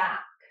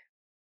back.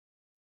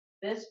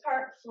 This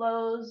part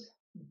flows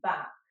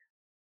back.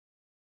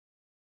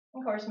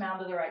 Of course, mound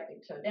to the right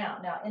big toe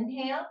down. Now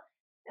inhale,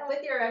 and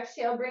with your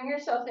exhale, bring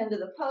yourself into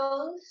the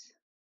pose.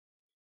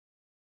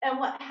 And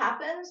what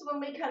happens when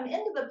we come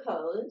into the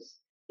pose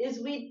is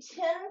we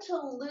tend to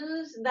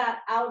lose that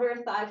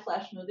outer thigh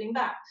flesh moving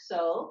back.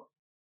 So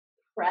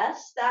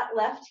press that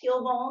left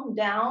heel bone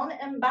down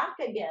and back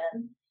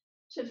again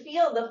to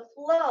feel the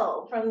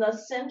flow from the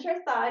center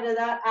thigh to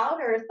that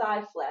outer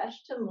thigh flesh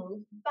to move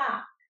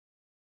back.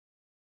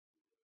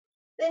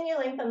 Then you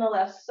lengthen the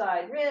left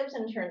side ribs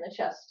and turn the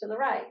chest to the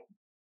right.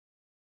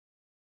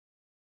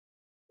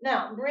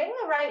 Now, bring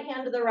the right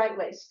hand to the right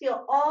waist.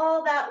 Feel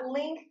all that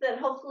length that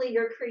hopefully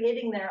you're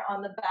creating there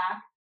on the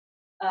back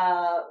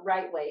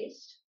right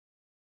waist.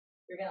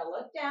 You're going to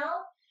look down.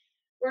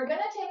 We're going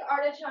to take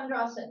Ardha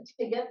Chandrasana.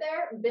 To get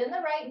there, bend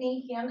the right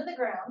knee, hand to the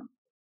ground.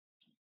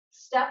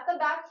 Step the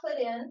back foot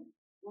in.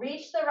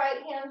 Reach the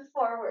right hand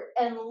forward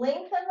and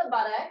lengthen the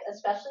buttock,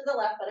 especially the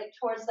left buttock,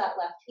 towards that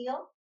left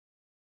heel.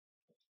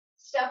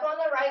 Step on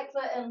the right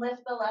foot and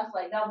lift the left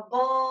leg. Now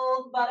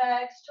both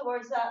buttocks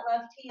towards that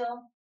left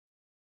heel.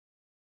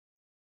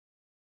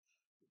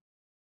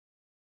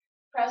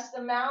 Press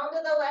the mound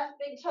of the left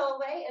big toe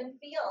away and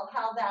feel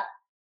how that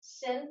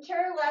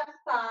center left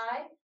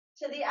thigh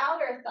to the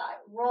outer thigh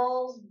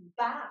rolls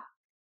back.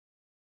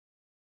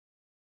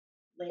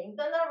 Lengthen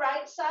the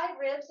right side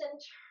ribs and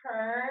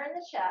turn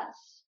the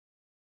chest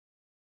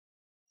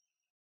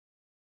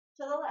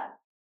to the left.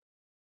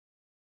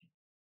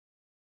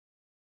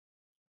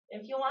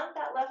 If you want,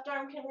 that left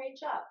arm can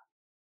reach up.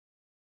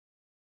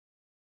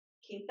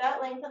 Keep that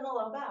length in the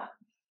low back,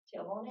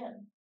 tailbone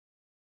in.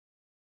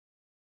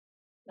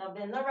 Now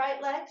bend the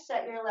right leg,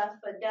 set your left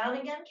foot down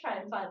again, try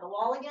and find the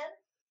wall again.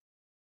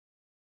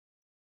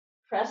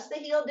 Press the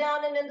heel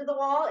down and into the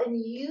wall and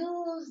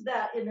use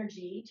that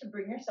energy to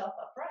bring yourself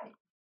upright.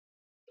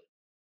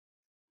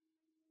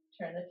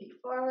 Turn the feet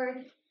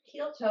forward,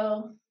 heel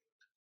toe,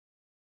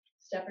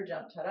 step or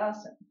jump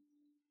Tadasana.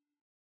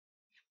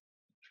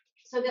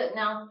 So good.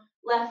 Now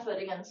left foot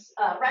against,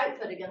 right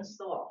foot against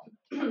the wall.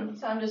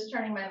 So I'm just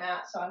turning my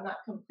mat so I'm not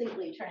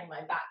completely turning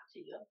my back to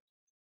you.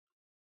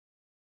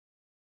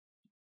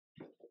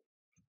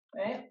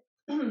 Right?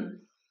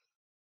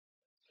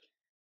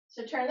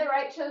 So turn the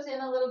right toes in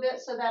a little bit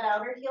so that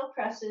outer heel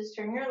presses.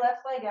 Turn your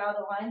left leg out,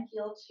 align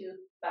heel to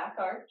back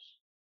arch.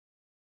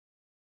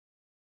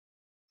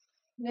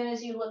 And then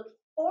as you look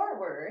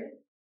forward,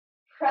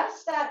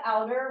 press that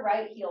outer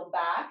right heel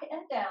back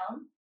and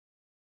down.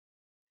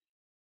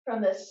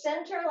 From the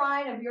center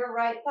line of your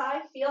right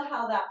thigh, feel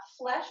how that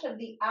flesh of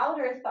the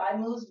outer thigh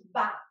moves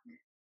back.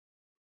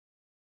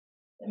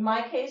 In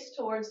my case,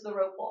 towards the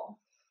rope wall.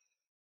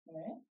 All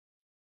right.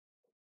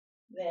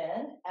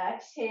 Then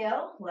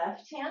exhale,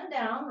 left hand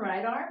down,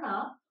 right arm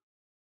up.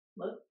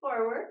 Look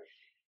forward.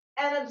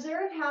 And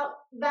observe how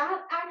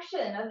that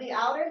action of the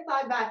outer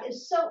thigh back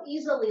is so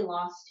easily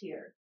lost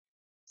here.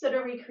 So to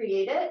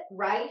recreate it,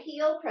 right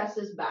heel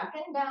presses back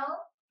and down,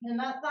 and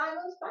that thigh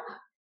moves back.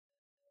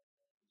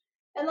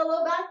 And the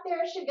low back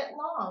there should get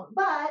long,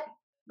 but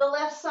the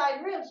left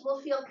side ribs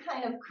will feel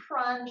kind of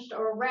crunched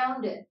or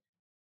rounded.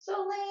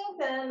 So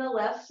lengthen the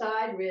left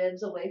side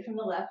ribs away from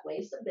the left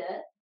waist a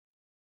bit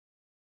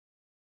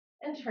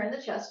and turn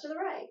the chest to the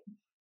right.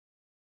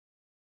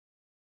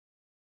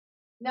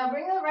 Now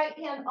bring the right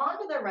hand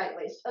onto the right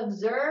waist.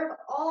 Observe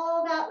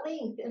all that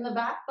length in the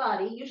back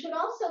body. You should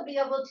also be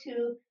able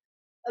to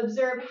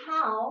observe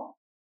how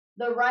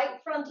the right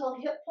frontal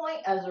hip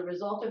point, as a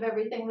result of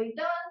everything we've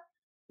done,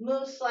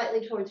 moves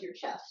slightly towards your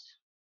chest.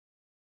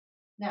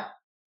 Now,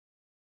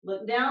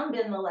 look down,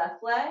 bend the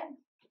left leg,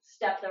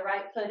 step the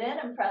right foot in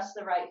and press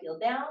the right heel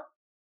down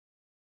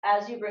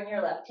as you bring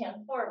your left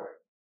hand forward.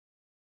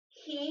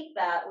 Keep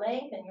that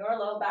length in your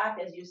low back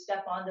as you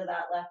step onto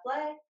that left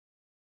leg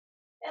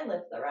and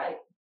lift the right.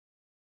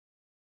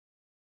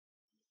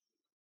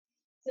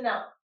 So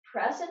now,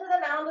 press into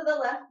the mound of the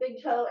left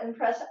big toe and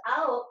press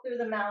out through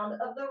the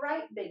mound of the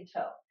right big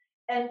toe.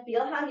 And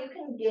feel how you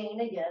can gain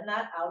again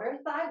that outer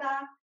thigh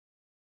back.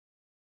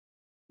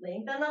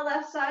 Lengthen the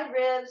left side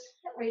ribs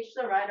and reach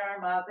the right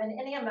arm up. And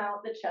any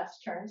amount the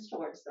chest turns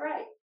towards the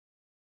right.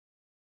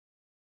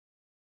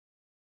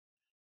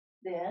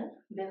 Then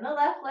bend the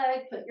left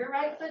leg, put your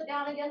right foot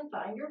down again,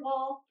 find your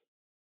wall.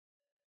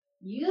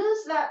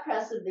 Use that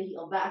press of the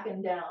heel back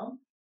and down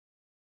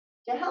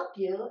to help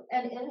you,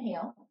 and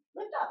inhale,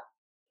 lift up.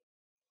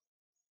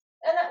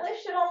 And that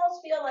lift should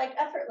almost feel like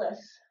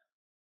effortless.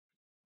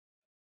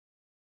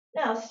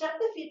 Now step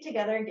the feet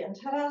together again,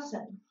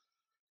 Tadasana.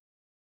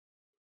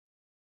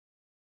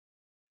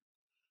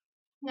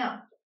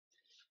 Now,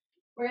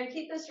 we're going to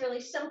keep this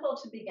really simple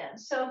to begin.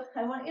 So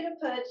I want you to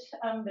put,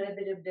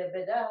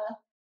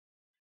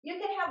 you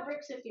can have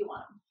bricks if you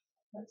want.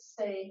 Let's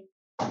say,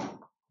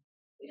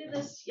 we did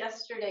this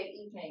yesterday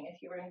evening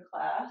if you were in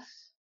class.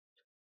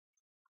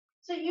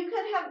 So you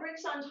could have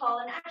bricks on tall,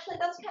 and actually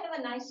that's kind of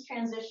a nice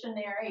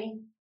transitionary,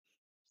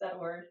 is that a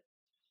word,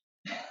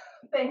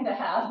 thing to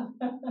have.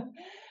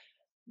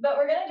 But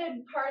we're going to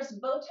do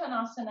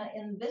Padmasana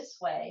in this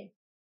way.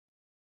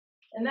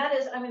 And that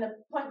is, I'm going to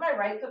point my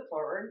right foot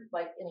forward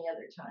like any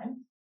other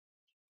time.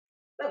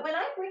 But when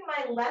I bring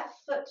my left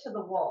foot to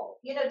the wall,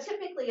 you know,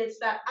 typically it's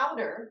that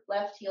outer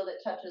left heel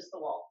that touches the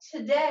wall.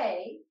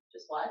 Today,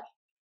 just watch,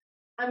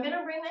 I'm going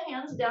to bring the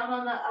hands down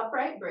on the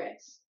upright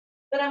bricks,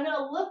 but I'm going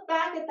to look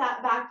back at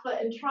that back foot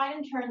and try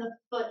and turn the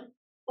foot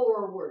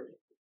forward.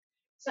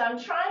 So I'm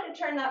trying to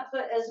turn that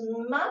foot as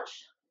much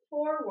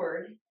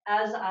forward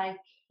as I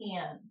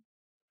can.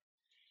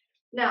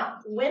 Now,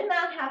 when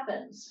that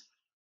happens,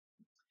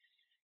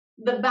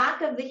 the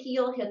back of the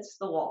heel hits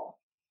the wall.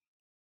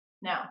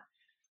 Now,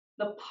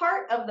 the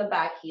part of the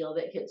back heel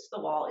that hits the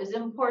wall is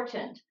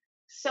important.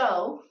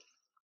 So,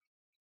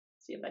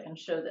 see if I can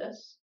show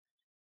this.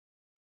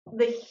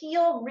 The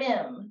heel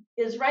rim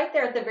is right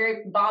there at the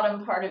very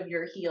bottom part of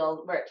your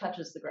heel where it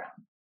touches the ground.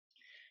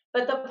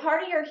 But the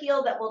part of your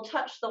heel that will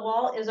touch the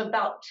wall is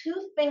about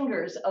 2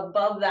 fingers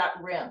above that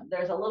rim.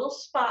 There's a little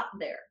spot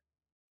there.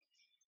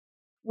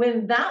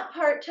 When that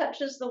part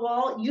touches the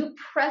wall, you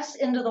press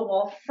into the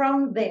wall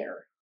from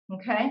there,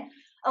 okay?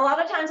 A lot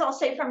of times I'll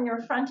say from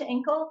your front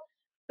ankle,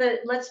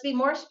 but let's be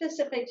more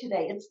specific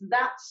today. It's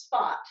that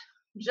spot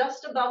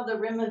just above the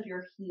rim of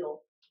your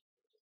heel.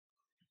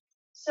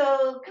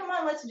 So come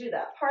on, let's do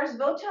that.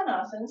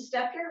 Padmasana,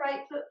 step your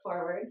right foot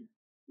forward,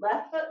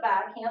 left foot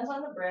back, hands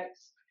on the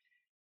bricks,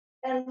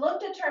 and look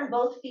to turn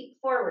both feet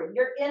forward.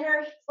 Your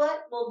inner foot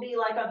will be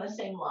like on the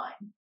same line.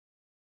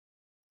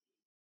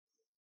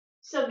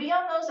 So be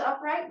on those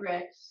upright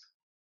bricks.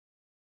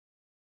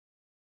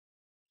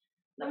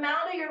 The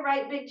mound of your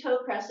right big toe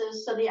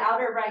presses so the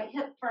outer right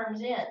hip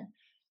firms in.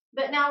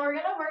 But now we're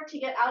going to work to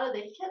get out of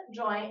the hip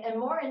joint and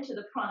more into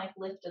the chronic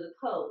lift of the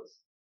pose.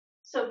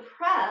 So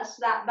press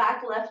that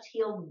back left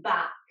heel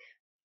back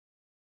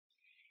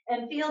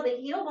and feel the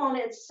heel bone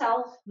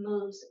itself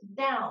moves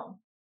down.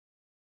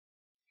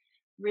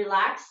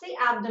 Relax the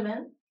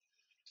abdomen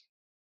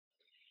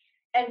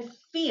and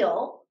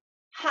feel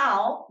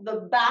how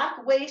the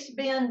back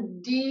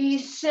waistband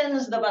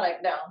descends the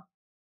buttock down.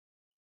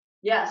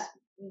 Yes,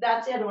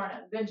 that's it,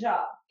 Orna. Good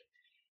job.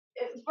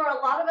 For a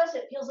lot of us,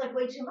 it feels like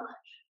way too much,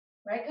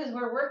 right? Because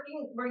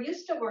we're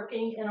used to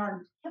working in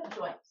our hip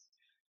joints.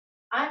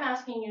 I'm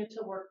asking you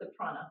to work the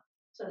prana.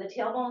 So the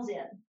tailbone's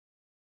in.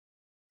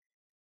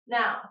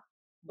 Now,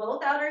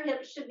 both outer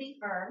hips should be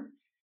firm.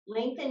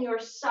 Lengthen your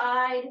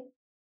side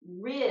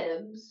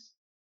ribs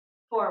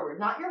forward,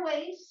 not your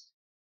waist.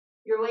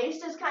 Your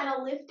waist is kind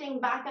of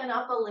lifting back and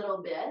up a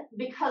little bit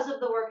because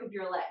of the work of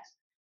your legs.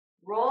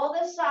 Roll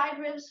the side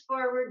ribs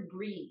forward,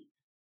 breathe.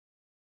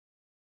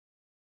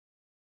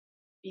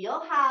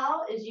 Feel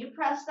how, as you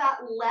press that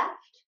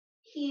left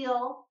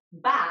heel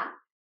back,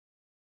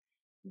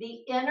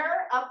 the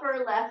inner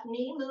upper left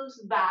knee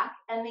moves back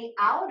and the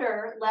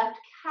outer left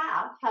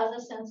calf has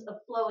a sense of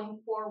flowing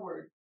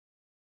forward.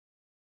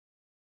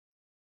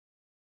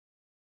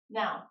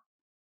 Now,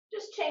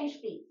 just change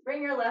feet.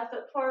 Bring your left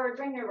foot forward,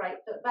 bring your right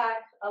foot back,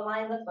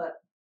 align the foot.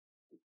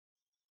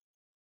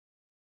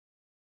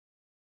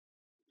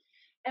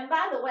 And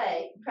by the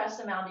way, press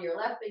them onto your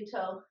left big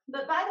toe.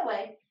 But by the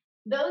way,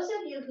 those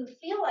of you who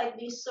feel like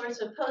these sorts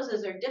of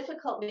poses are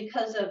difficult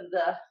because of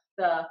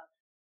the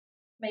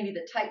maybe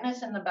the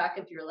tightness in the back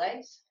of your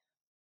legs,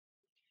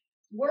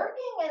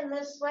 working in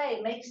this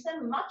way makes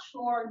them much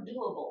more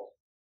doable.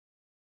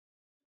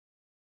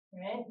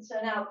 Right? So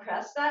now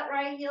press that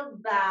right heel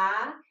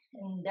back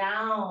and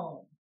down.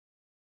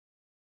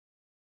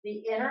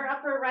 The inner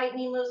upper right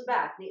knee moves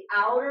back. The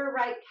outer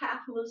right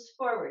calf moves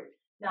forward.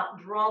 Now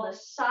draw the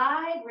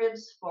side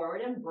ribs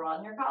forward and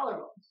broaden your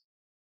collarbones.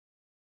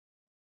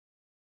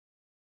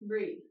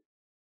 Breathe.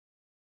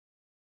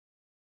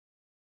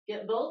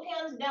 Get both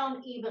hands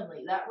down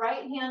evenly. That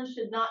right hand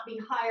should not be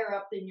higher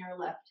up than your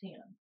left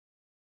hand.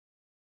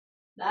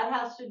 That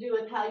has to do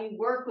with how you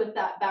work with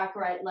that back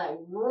right leg.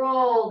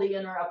 Roll the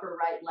inner upper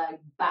right leg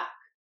back.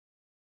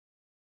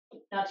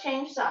 Now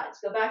change sides.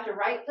 Go back to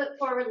right foot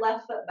forward,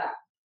 left foot back.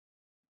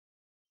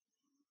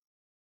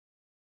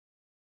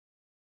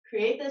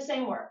 Create the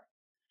same work.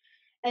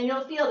 And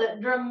you'll feel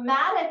that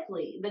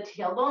dramatically the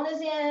tailbone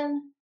is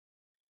in,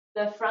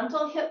 the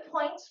frontal hip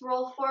points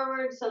roll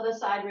forward so the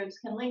side ribs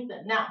can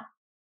lengthen. Now,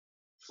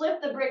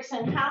 flip the bricks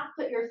in half,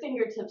 put your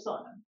fingertips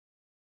on them.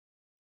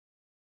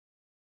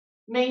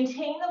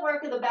 Maintain the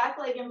work of the back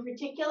leg in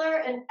particular,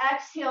 and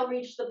exhale,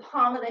 reach the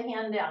palm of the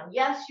hand down.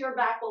 Yes, your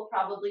back will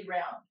probably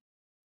round.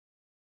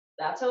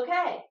 That's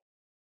okay.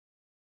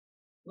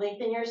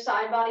 Lengthen your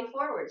side body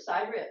forward,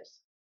 side ribs.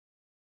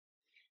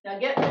 Now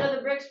get rid of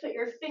the bricks, put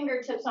your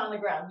fingertips on the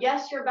ground.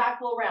 Yes, your back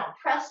will round.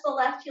 Press the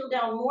left heel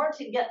down more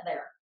to get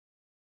there.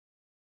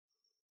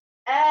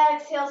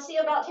 Exhale, see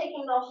about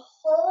taking the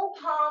whole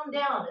palm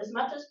down as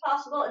much as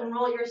possible and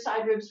roll your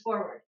side ribs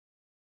forward.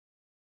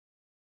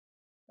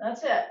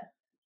 That's it.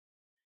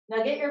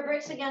 Now get your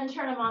bricks again,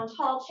 turn them on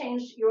tall,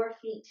 change your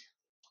feet.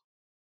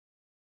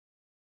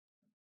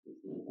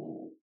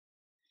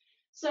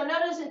 So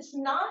notice it's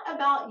not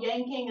about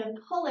yanking and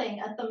pulling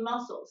at the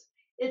muscles.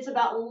 It's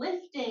about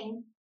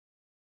lifting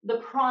the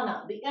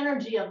prana, the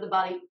energy of the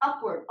body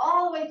upward,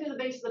 all the way through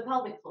the base of the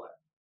pelvic floor.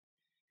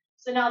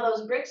 So now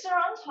those bricks are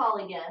on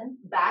tall again.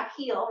 Back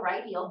heel,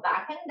 right heel,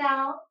 back and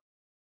down.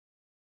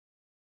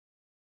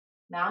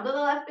 Now to the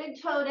left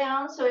big toe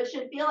down. So it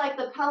should feel like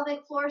the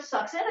pelvic floor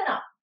sucks in and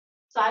up.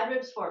 Side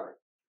ribs forward.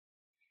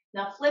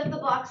 Now flip the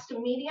blocks to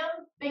medium,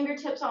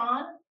 fingertips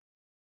on,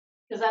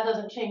 because that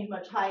doesn't change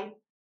much height.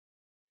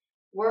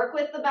 Work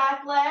with the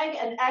back leg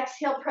and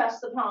exhale,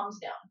 press the palms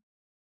down.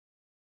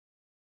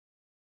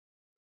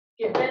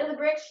 Get rid of the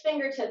bricks,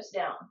 fingertips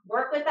down.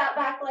 Work with that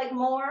back leg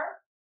more.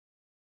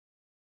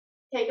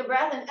 Take a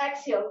breath and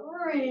exhale.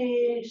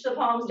 Reach the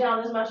palms down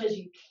as much as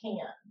you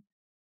can.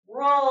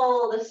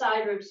 Roll the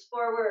side ribs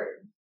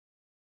forward.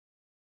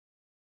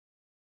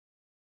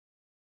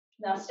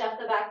 Now step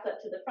the back foot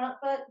to the front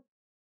foot.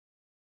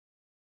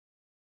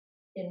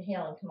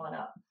 Inhale and come on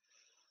up.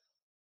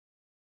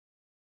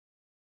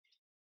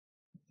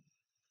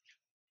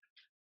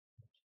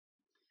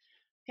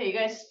 Okay, you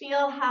guys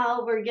feel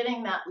how we're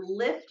getting that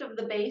lift of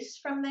the base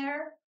from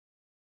there?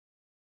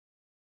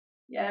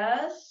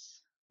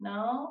 Yes?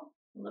 No?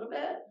 A little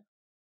bit?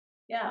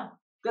 Yeah.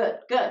 Good,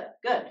 good,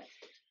 good.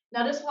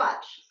 Now just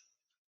watch.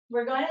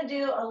 We're going to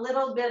do a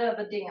little bit of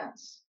a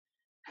dance.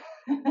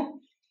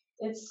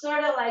 It's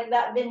sort of like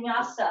that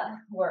vinyasa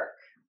work,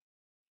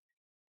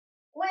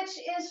 which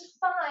is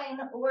fine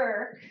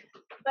work,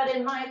 but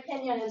in my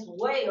opinion is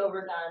way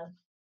overdone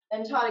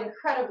and taught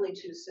incredibly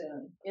too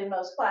soon in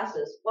most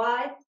classes.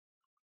 Why?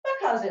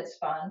 Because it's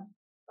fun.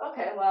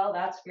 Okay, well,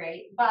 that's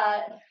great,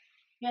 but,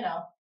 you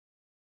know,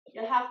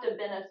 you have to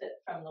benefit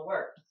from the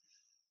work.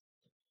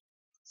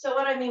 So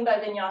what I mean by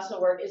vinyasa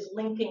work is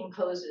linking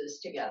poses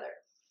together.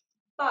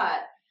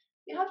 But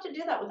you have to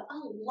do that with a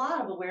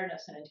lot of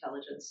awareness and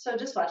intelligence. So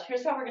just watch.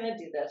 Here's how we're going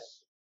to do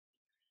this.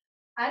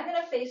 I'm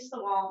going to face the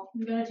wall.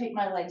 I'm going to take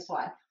my legs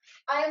wide.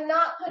 I am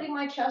not putting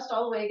my chest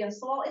all the way against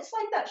the wall. It's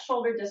like that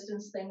shoulder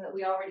distance thing that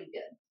we already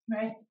did,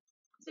 right?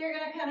 So you're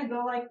going to kind of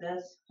go like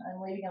this.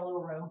 I'm leaving a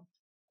little room.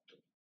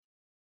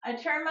 I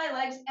turn my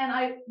legs and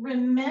I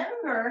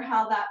remember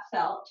how that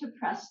felt to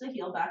press the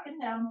heel back and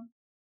down.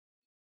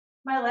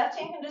 My left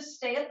hand can just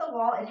stay at the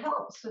wall. It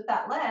helps with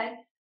that leg.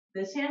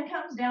 This hand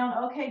comes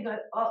down. Okay, good.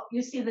 Oh,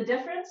 you see the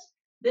difference?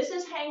 This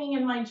is hanging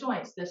in my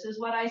joints. This is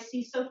what I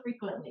see so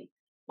frequently.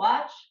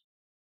 Watch.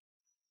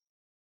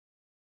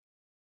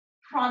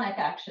 Chronic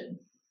action.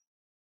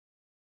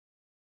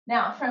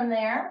 Now from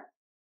there,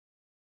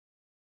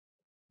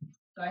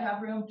 do I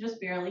have room?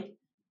 Just barely.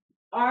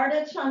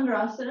 Ardha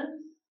Chandrasana.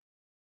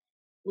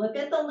 Look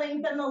at the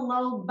length in the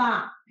low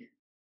back.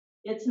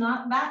 It's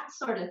not that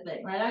sort of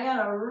thing, right? I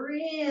got to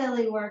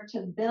really work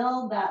to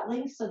build that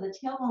length so the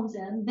tailbone's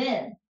in.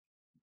 Then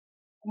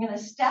I'm going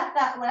to step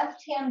that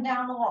left hand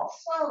down the wall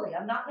slowly.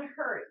 I'm not in a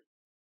hurry.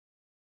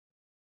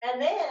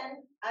 And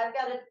then I've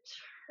got to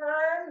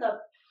turn the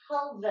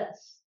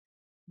pelvis.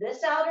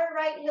 This outer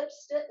right hip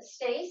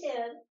stays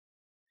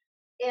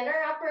in. Inner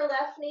upper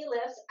left knee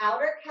lifts.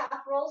 Outer calf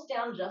rolls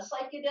down just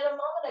like you did a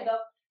moment ago.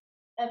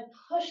 And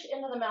push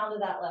into the mound of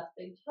that left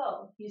big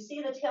toe. You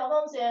see the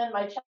tailbone's in.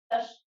 My chest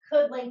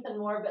could lengthen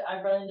more, but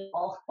I've run into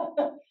all.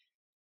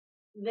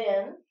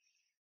 Then,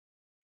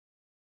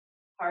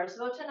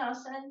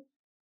 Parsvottanasana,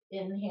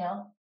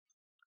 inhale.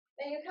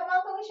 Then you come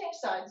up and we change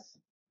sides.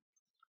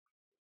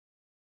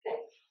 Okay,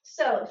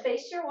 so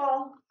face your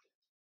wall.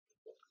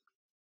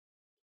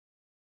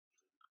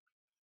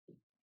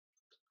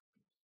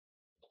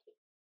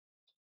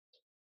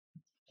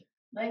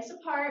 Legs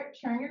apart,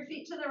 turn your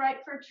feet to the right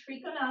for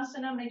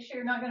Trikonasana. Make sure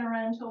you're not going to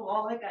run into a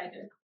wall like I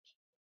did.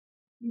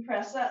 And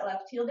press that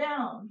left heel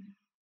down.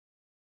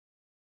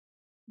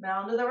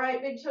 Mound to the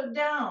right big toe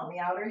down. The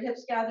outer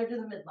hips gather to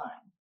the midline.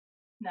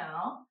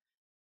 Now,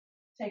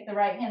 take the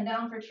right hand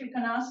down for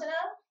Trikonasana.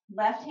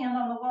 Left hand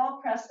on the wall,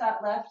 press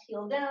that left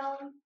heel down.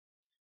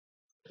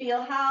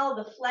 Feel how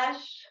the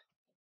flesh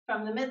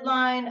from the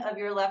midline of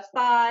your left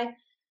thigh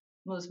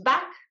moves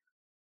back.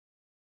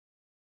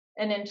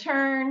 And in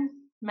turn,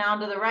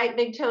 mound to the right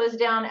big toe is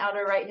down,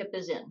 outer right hip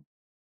is in.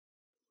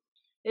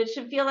 It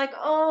should feel like,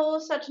 oh,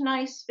 such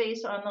nice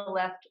space on the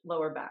left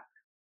lower back.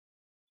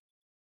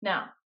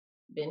 Now,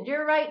 bend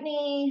your right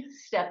knee,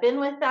 step in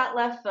with that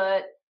left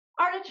foot,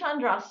 Ardha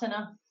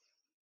Chandrasana.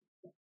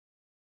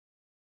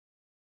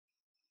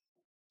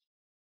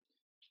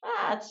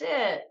 That's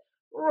it.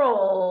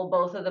 Roll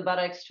both of the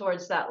buttocks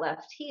towards that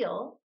left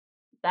heel.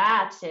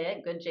 That's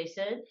it. Good,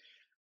 Jason.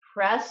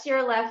 Press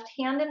your left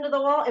hand into the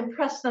wall and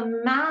press the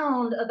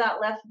mound of that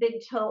left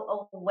big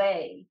toe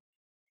away.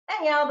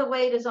 And yeah, the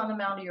weight is on the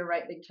mound of your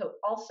right big toe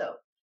also.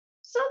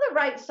 So the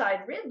right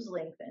side ribs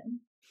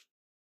lengthen.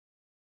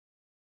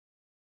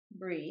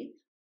 Breathe.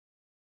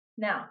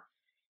 Now,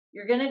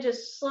 you're going to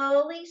just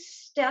slowly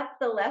step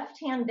the left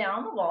hand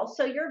down the wall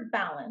so you're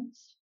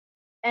balanced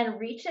and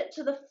reach it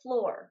to the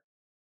floor.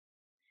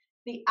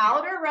 The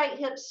outer right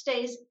hip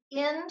stays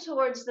in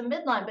towards the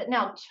midline, but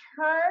now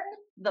turn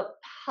the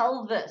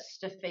pelvis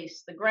to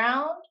face the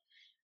ground.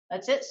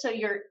 That's it. So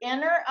your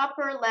inner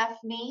upper left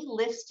knee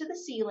lifts to the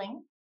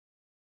ceiling.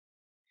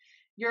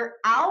 Your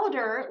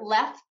outer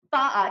left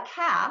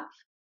calf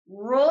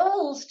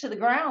rolls to the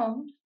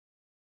ground.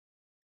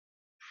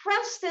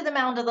 Press through the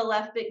mound of the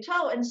left big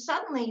toe, and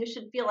suddenly you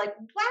should feel like,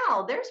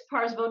 wow, there's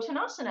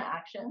Parsvottanasana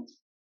actions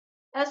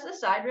as the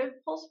side rib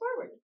pulls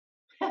forward.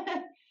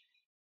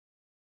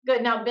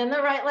 Good. Now bend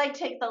the right leg,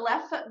 take the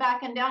left foot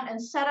back and down,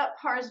 and set up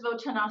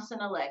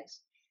Parsvottanasana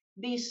legs.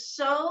 Be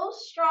so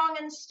strong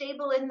and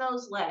stable in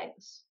those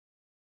legs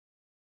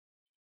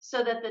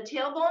so that the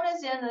tailbone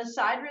is in, the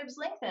side ribs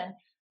lengthen.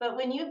 But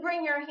when you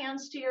bring your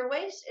hands to your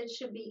waist, it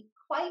should be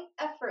quite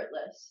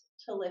effortless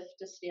to lift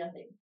to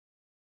standing.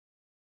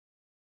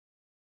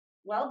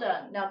 Well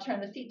done. Now turn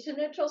the feet to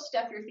neutral,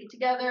 step your feet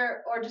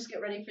together, or just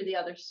get ready for the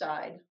other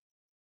side.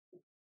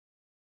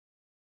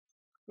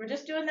 We're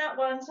just doing that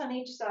once on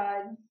each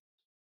side.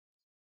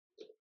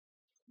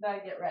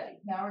 Gotta get ready.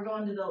 Now we're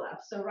going to the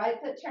left. So right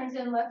foot turns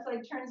in, left leg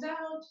turns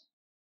out.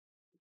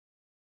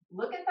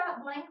 Look at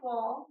that blank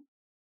wall.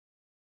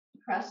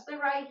 Press the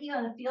right heel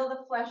and feel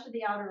the flesh of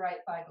the outer right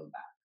thigh go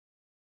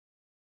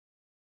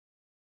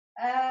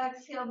back.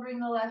 Exhale, bring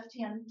the left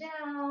hand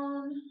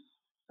down.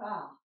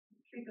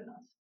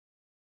 Trikonasana.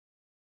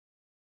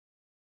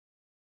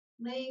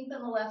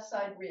 Lengthen the left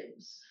side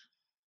ribs.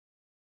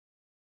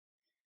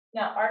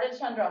 Now, Ardha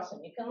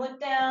Chandrasana. You can look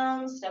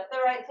down, step the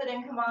right foot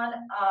in, come on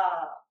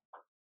up.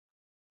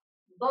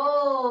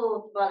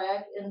 Both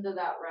buttocks into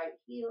that right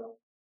heel.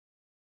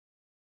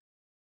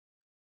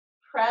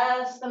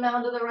 Press the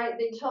mound of the right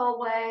big toe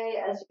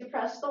away as you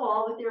press the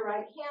wall with your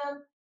right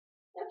hand,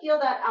 and feel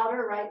that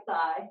outer right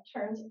thigh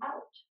turns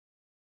out.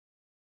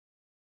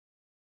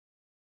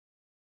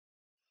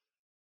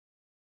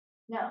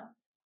 Now,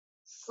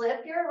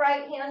 slip your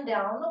right hand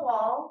down the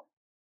wall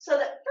so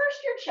that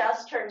first your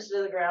chest turns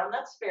to the ground.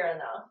 That's fair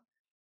enough.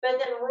 But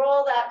then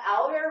roll that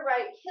outer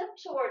right hip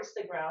towards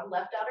the ground,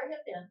 left outer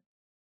hip in.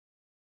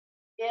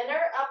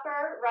 Inner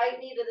upper right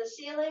knee to the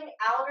ceiling,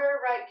 outer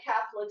right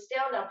calf looks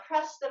down. Now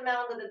press the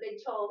mound of the big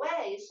toe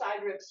away,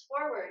 side ribs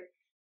forward,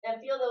 and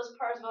feel those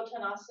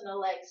Parsvottanasana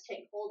legs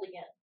take hold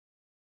again.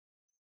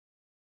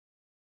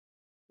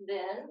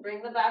 Then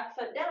bring the back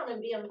foot down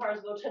and be in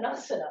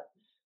Parsvottanasana.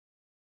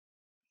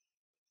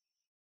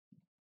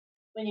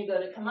 When you go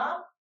to come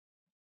up,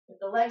 if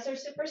the legs are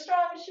super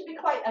strong, it should be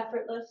quite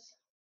effortless.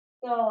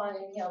 Go on,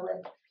 inhale,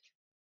 lift.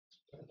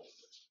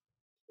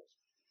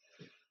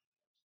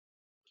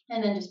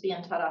 And then just be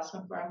in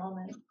Tadasana for a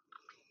moment.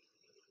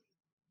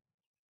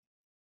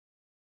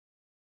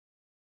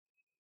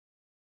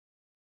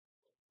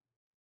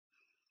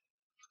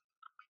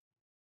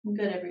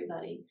 Good,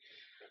 everybody.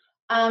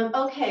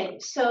 Okay,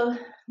 so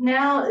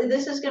now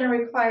this is going to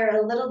require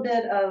a little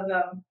bit of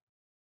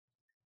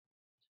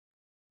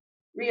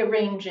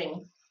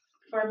rearranging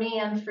for me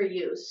and for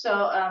you. So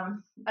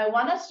I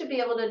want us to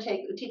be able to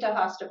take Utthita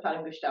Hasta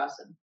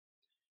Padangusthasana.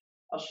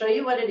 I'll show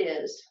you what it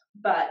is,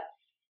 but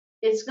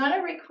it's going to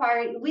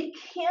require, we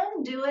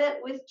can do it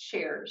with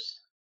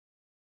chairs.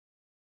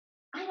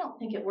 I don't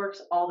think it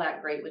works all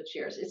that great with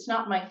chairs. It's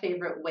not my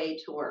favorite way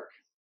to work.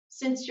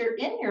 Since you're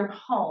in your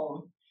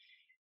home,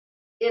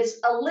 it's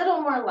a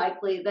little more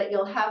likely that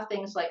you'll have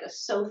things like a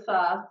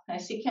sofa. I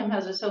see Kim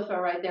has a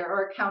sofa right there,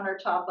 or a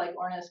countertop like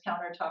Orna's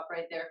countertop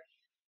right there.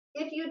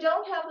 If you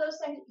don't have those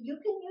things, you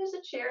can use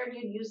a chair and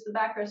you'd use the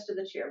backrest of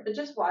the chair, but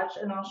just watch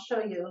and I'll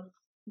show you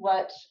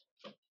what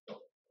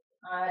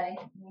I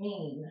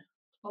mean.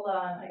 Hold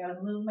on, I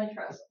gotta move my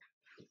trestle.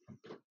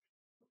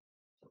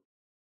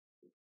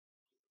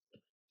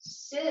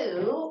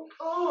 So,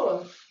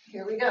 oh,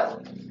 here we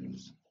go.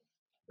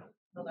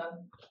 Hold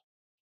on.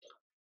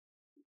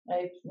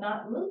 I've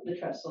not moved the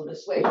trestle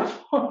this way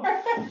before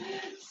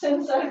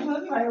since I've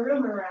moved my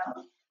room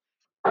around.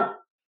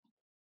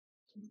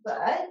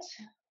 But,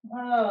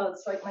 oh,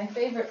 it's like my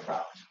favorite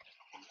problem.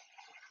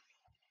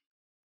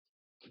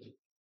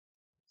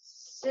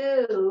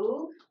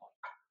 So,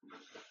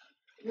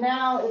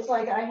 now it's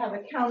like I have a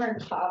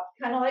countertop,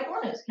 kind of like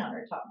Orna's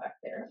countertop back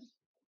there.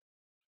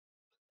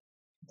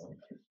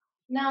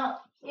 Now,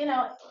 you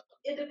know,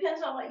 it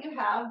depends on what you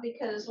have,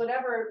 because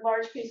whatever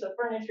large piece of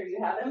furniture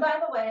you have, and by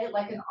the way,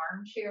 like an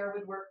armchair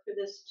would work for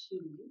this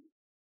too.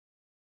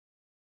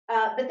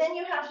 But then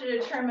you have to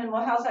determine,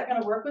 well, how's that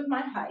going to work with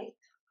my height?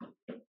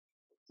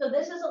 So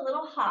this is a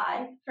little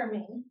high for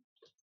me.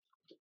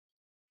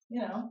 You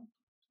know,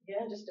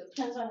 again, it just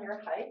depends on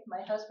your height.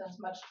 My husband's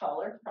much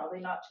taller, probably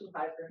not too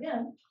high for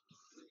him.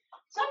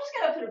 So I'm just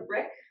going to put a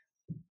brick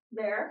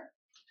there.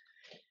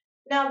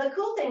 Now, the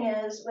cool thing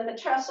is with a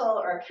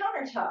trestle or a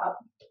countertop,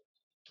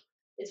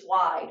 it's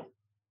wide,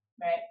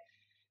 right?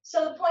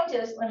 So the point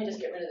is, let me just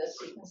get rid of this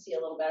so you can see a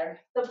little better.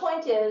 The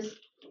point is,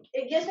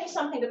 it gives me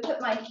something to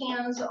put my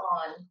hands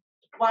on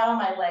while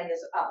my leg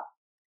is up.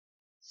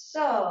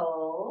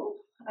 So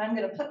I'm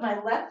going to put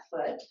my left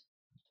foot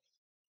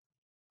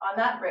on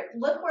that brick.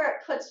 Look where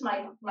it puts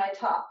my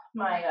top,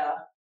 my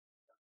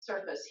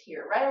surface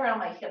here, right around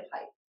my hip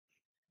height.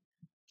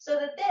 So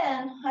that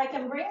then I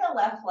can bring the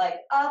left leg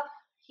up,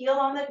 heel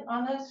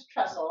on this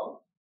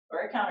trestle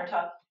or a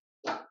countertop.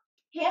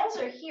 Hands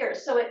are here,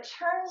 so it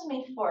turns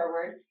me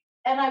forward,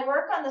 and I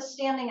work on the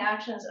standing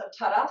actions of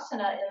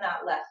Tadasana in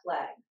that left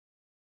leg.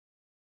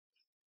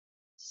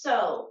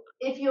 So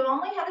if you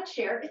only have a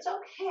chair, it's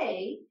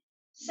okay.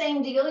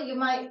 Same deal, you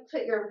might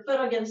put your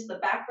foot against the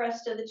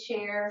backrest of the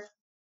chair.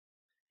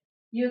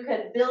 You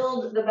could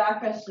build the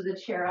backrest of the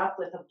chair up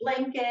with a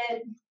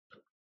blanket.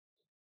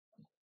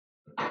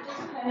 It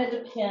just kind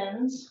of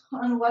depends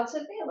on what's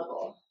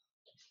available.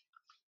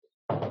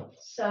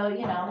 So,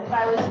 you know, if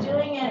I was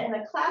doing it in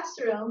a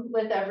classroom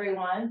with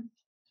everyone,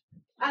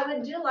 I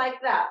would do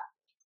like that.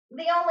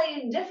 The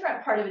only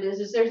different part of it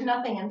is there's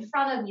nothing in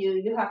front of you.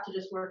 You have to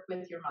just work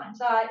with your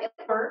mind's eye. It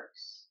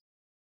works.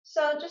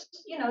 So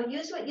just, you know,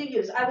 use what you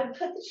use. I would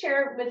put the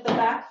chair with the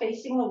back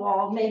facing the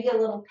wall, maybe a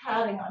little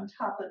padding on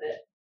top of it.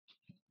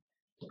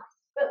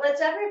 But let's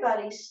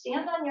everybody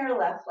stand on your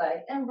left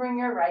leg and bring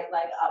your right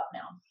leg up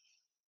now.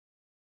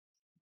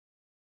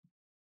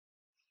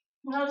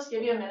 And I'll just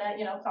give you a minute,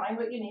 you know, find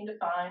what you need to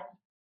find.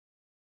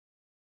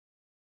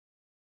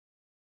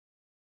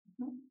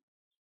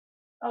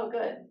 Oh,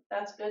 good.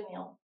 That's good,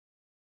 Neil.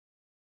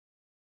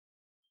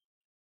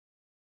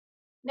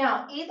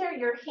 Now, either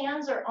your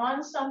hands are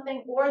on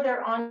something or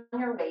they're on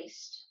your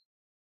waist.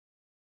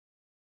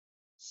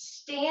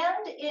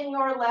 Stand in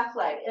your left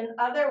leg. In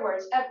other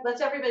words,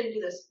 let's everybody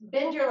do this.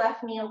 Bend your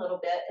left knee a little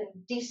bit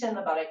and descend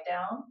the buttock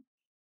down,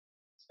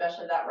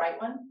 especially that right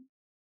one.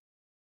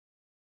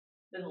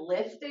 Then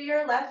lift through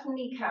your left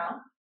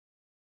kneecap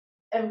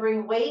and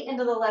bring weight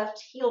into the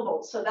left heel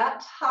bolt. So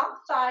that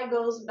top thigh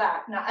goes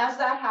back. Now, as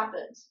that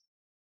happens,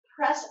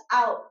 press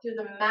out through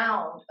the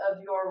mound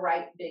of your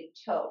right big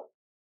toe.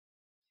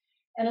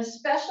 And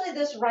especially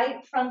this right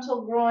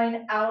frontal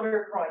groin,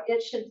 outer groin.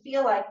 It should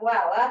feel like,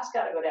 wow, that's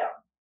got to go down.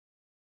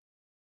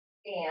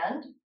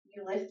 And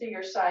you lift through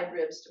your side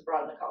ribs to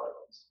broaden the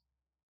collarbones.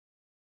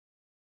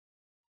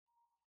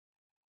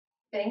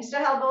 Thanks to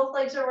how both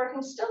legs are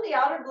working, still the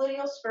outer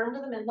gluteals firm to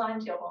the midline,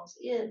 tailbones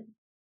in.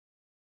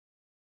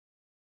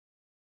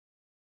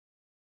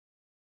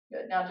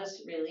 Good. Now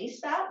just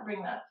release that,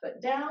 bring that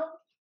foot down,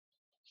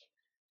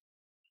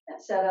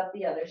 and set up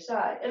the other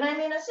side. And I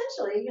mean,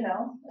 essentially, you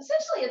know,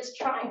 it's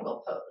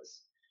triangle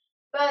pose.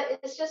 But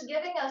it's just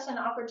giving us an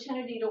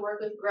opportunity to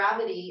work with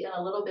gravity in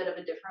a little bit of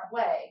a different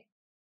way.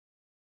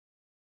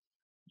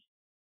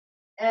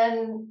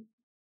 And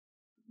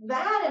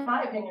that, in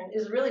my opinion,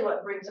 is really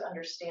what brings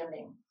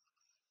understanding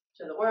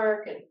to the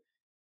work. And,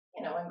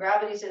 you know, when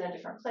gravity's in a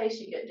different place,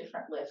 you get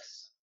different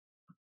lifts.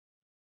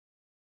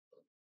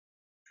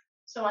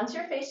 So once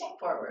you're facing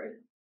forward,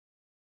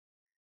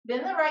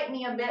 bend the right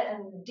knee a bit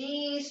and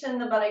descend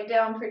the buttock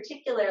down,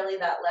 particularly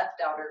that left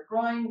outer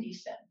groin,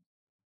 descend.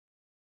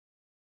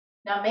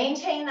 Now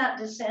maintain that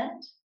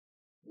descent.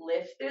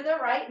 Lift through the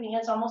right knee.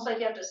 It's almost like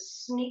you have to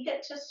sneak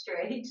it to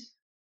straight.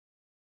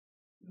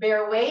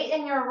 Bear weight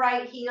in your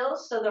right heel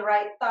so the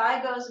right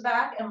thigh goes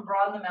back, and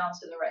broaden the mound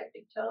to the right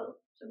big toe,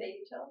 to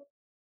baby toe.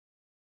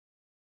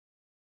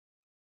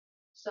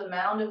 So the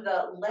mound of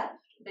the left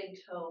big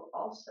toe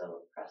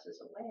also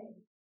presses away.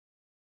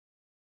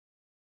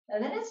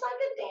 And then it's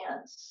like a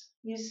dance.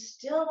 You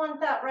still want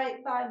that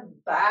right thigh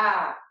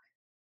back.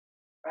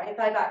 Right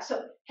thigh back.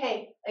 So,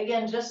 hey,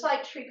 again, just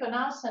like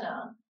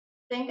Trikonasana,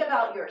 think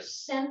about your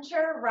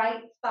center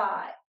right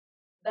thigh.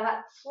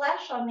 That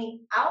flesh on the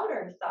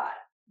outer thigh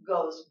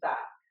goes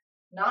back,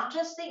 not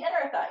just the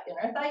inner thigh.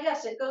 Inner thigh,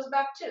 yes, it goes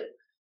back too.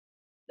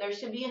 There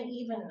should be an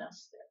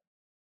evenness there.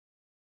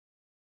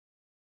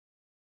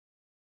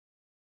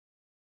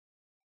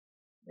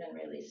 Then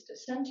release to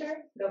center.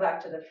 Go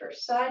back to the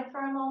first side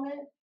for a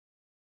moment.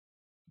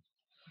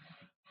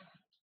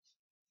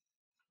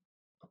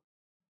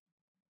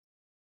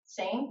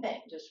 Same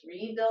thing, just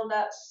rebuild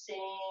that same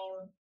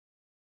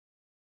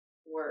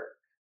work.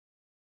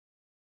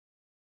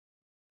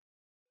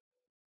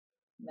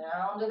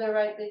 Now to the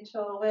right big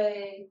toe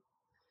away,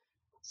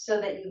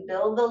 so that you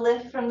build the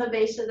lift from the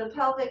base of the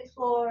pelvic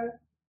floor,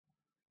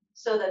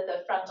 so that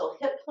the frontal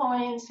hip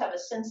points have a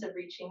sense of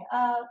reaching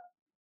up.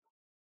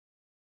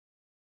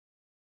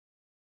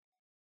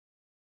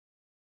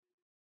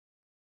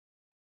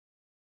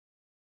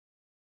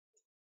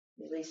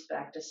 Release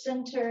back to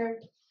center.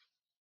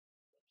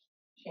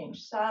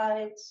 Change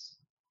sides.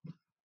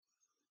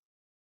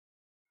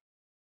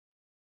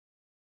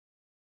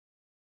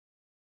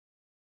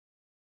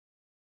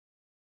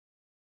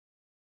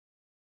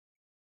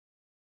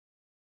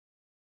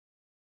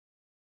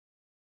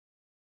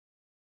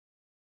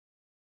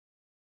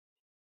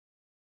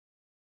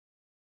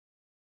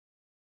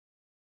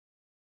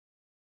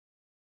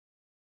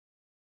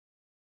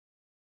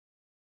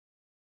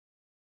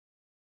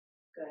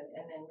 Good,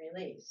 and then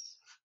release.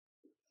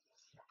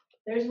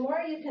 There's more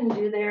you can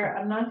do there.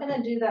 I'm not going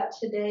to do that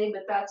today,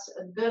 but that's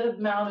a good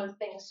amount of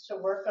things to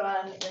work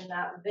on in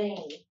that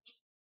vein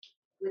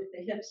with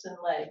the hips and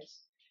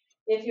legs.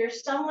 If you're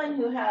someone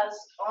who has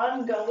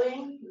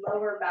ongoing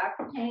lower back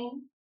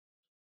pain,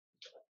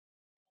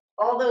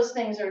 all those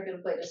things are a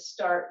good way to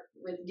start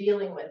with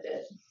dealing with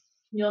it.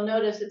 You'll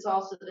notice it's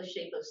also the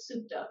shape of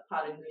souped up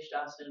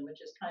Padmasana,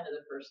 which is kind of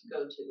the first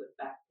go-to with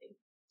back pain.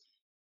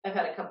 I've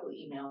had a couple of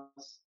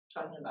emails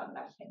talking about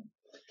back pain.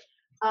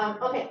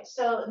 Okay,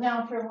 so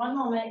now for one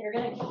moment, you're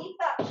going to keep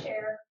that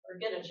chair, or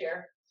get a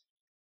chair.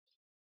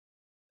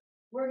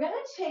 We're going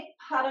to take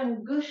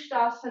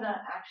Padmasana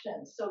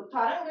action. So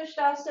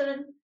Padmasana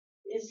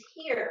is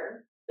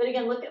here, but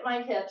again, look at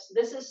my hips.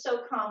 This is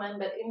so common,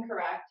 but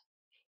incorrect.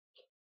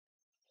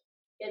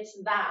 It's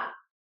that.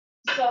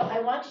 So I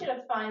want you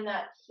to find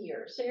that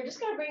here. So you're just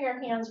going to bring your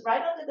hands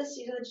right onto the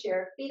seat of the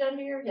chair, feet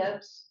under your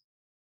hips,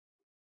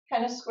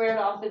 kind of squared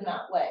off in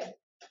that way.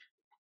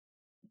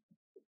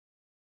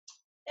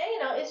 And, you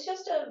know, it's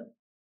just a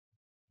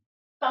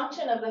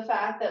function of the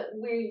fact that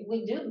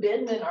we do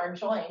bend in our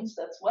joints.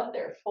 That's what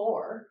they're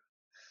for.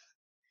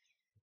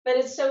 But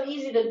it's so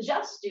easy to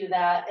just do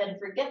that and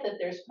forget that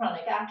there's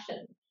chronic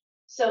action.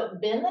 So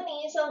bend the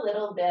knees a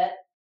little bit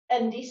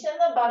and descend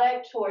the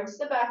buttock towards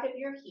the back of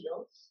your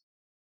heels.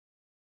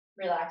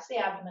 Relax the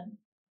abdomen.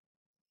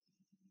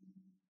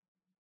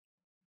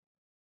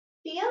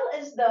 Feel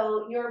as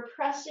though you're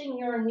pressing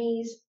your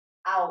knees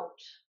out.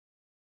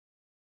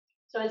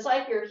 So it's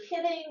like you're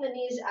hitting the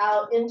knees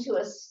out into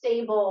a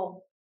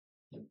stable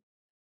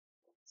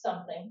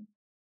something.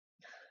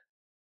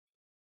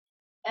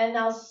 And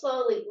now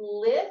slowly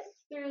lift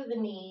through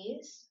the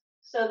knees.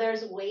 So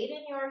there's weight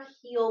in your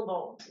heel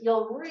bones.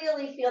 You'll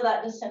really feel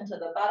that descent to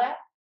the buttock.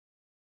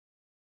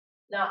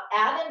 Now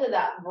add into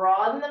that,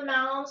 broaden the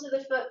mounds of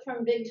the foot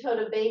from big toe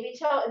to baby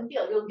toe and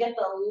feel. You'll get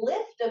the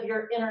lift of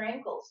your inner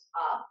ankles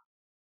up.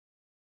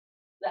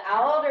 The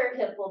outer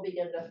hip will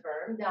begin to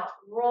firm. Now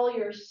roll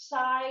your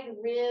side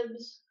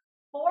ribs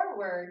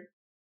forward,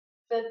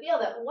 but feel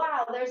that,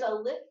 wow, there's a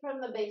lift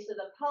from the base of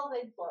the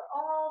pelvic floor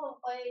all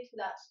the way to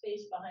that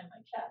space behind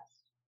my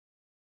chest.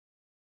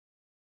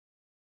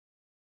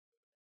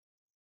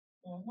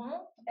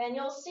 And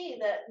you'll see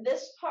that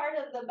this part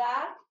of the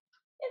back,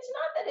 it's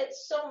not that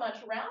it's so much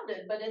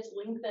rounded, but it's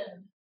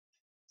lengthened.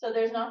 So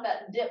there's not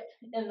that dip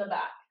in the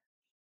back.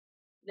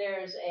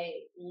 There's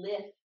a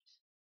lift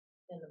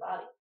in the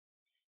body.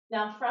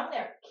 Now from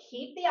there,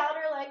 keep the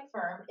outer leg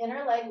firm,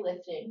 inner leg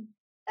lifting,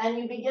 and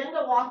you begin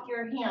to walk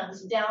your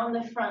hands down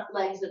the front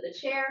legs of the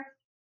chair.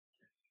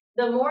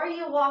 The more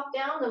you walk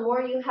down, the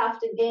more you have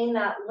to gain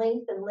that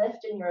length and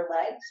lift in your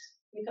legs.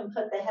 You can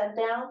put the head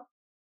down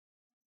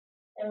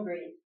and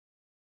breathe.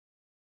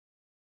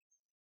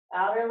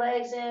 Outer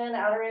legs in,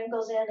 outer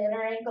ankles in,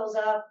 inner ankles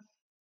up.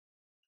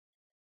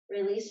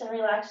 Release and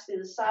relax through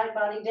the side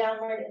body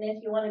downward. And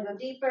if you want to go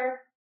deeper,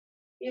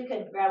 you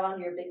can grab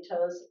onto your big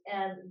toes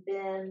and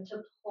bend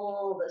to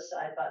pull the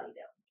side body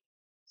down.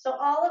 So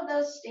all of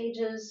those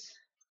stages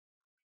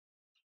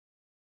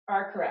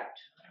are correct.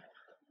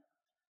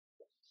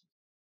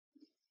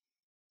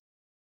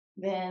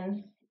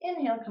 Then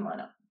inhale, come on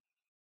up.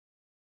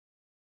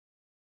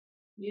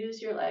 Use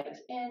your legs.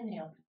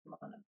 Inhale, come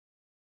on up.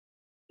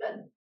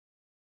 Good.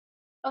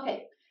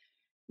 Okay,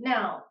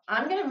 now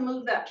I'm going to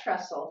move that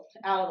trestle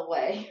out of the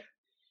way,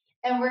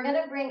 and we're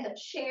going to bring a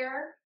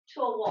chair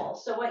to a wall.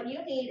 So what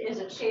you need is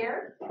a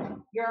chair,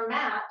 your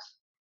mat,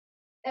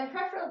 and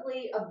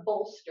preferably a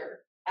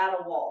bolster at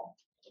a wall.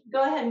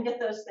 Go ahead and get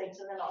those things,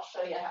 and then I'll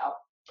show you how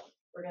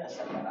we're going to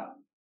set that up.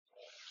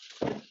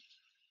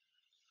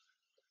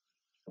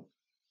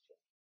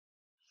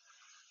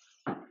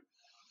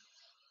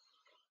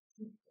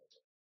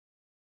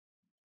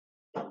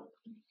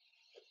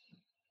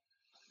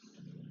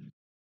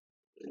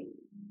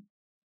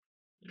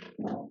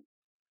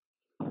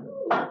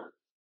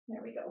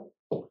 There we go.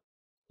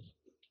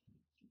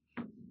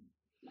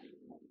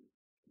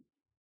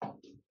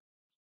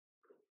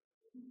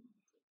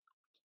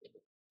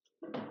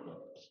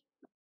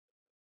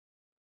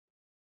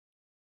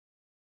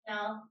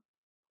 Now,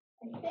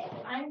 I think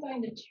I'm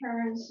going to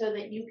turn so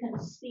that you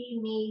can see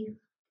me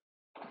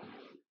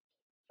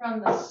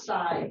from the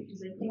side,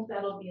 because I think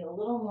that'll be a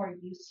little more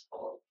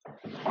useful.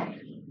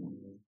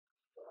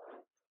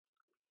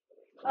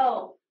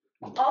 Oh,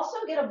 also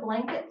get a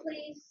blanket,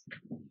 please,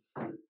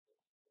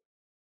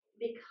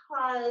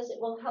 because it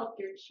will help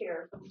your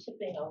chair from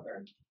tipping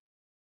over.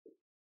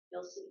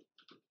 You'll see.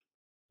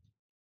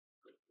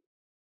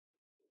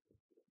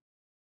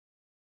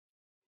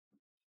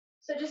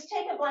 So just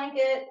take a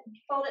blanket,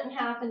 fold it in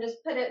half, and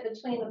just put it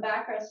between the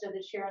backrest of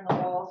the chair and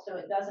the wall so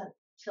it doesn't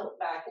tilt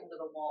back into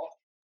the wall.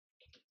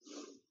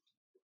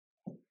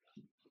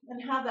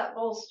 And have that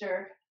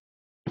bolster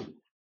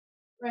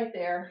right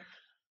there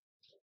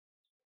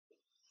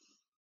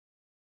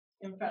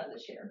in front of the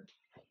chair.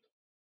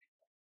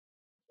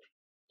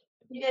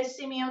 You guys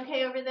see me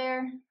okay over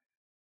there?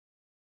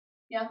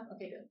 Yeah?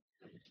 Okay,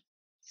 good.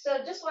 So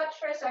just watch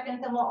for a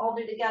second, then we'll all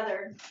do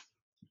together.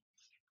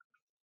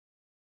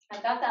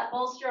 I've got that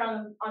bolster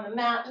on the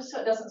mat just so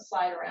it doesn't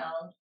slide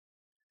around.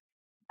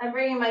 I'm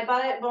bringing my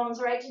buttock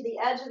bones right to the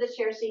edge of the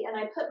chair seat, and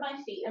I put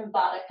my feet in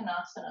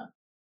Padmasana.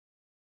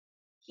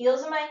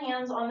 Heels of my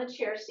hands on the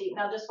chair seat.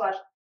 Now just watch.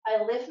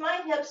 I lift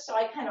my hips so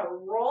I kind of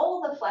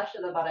roll the flesh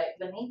of the buttock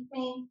beneath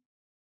me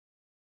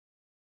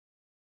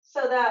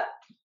so that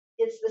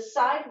it's the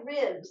side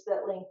ribs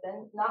that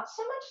lengthen, not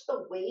so much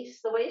the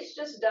waist. The waist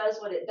just does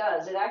what it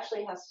does. It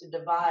actually has to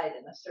divide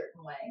in a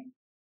certain way.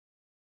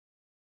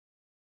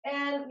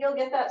 And you'll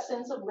get that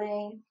sense of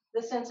length,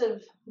 the sense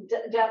of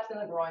depth in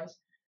the groins.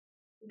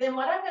 Then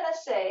what I'm going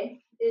to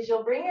say is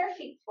you'll bring your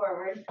feet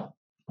forward,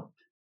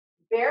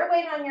 bear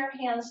weight on your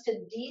hands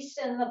to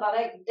descend the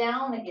buttock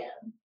down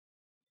again.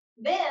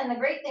 Then the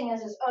great thing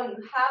is oh, you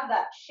have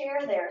that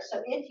chair there.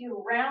 So if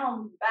you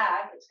round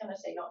back, it's going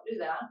to say don't do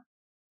that.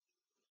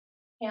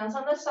 Hands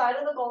on the side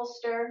of the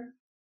bolster.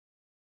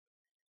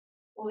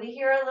 We'll be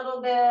here a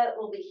little bit.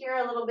 We'll be here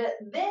a little bit.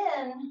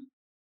 Then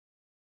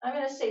I'm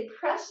going to say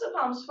press the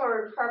palms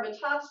forward,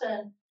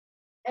 Padmasana,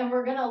 and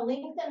we're going to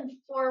lengthen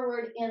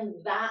forward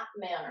in that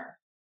manner.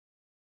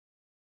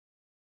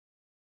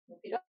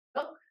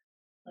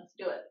 Let's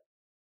do it.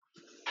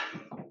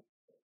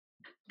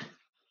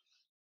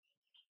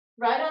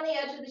 Right on the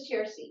edge of the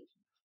chair seat.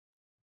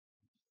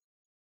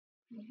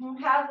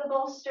 Have the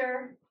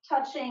bolster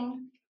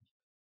touching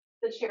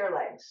the chair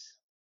legs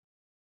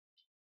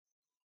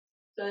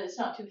so that it's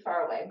not too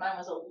far away. Mine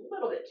was a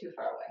little bit too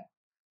far away.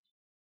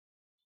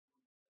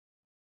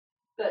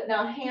 Good.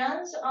 Now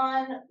hands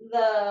on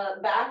the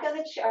back of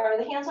the chair, or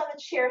the hands on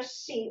the chair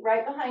seat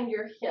right behind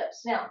your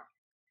hips. Now,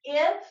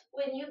 if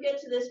when you get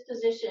to this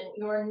position,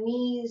 your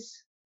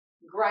knees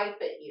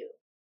gripe at you,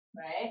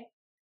 right?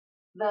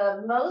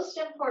 The most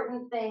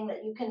important thing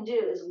that you can do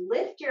is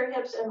lift your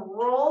hips and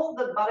roll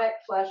the buttock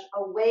flesh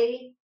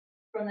away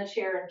from the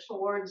chair and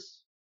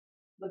towards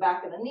the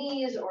back of the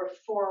knees or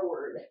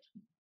forward.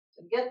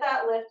 So get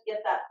that lift,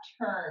 get that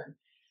turn.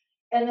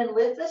 And then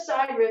lift the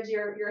side ribs.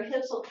 Your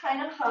hips will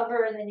kind of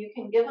hover, and then you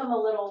can give them a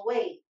little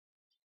weight.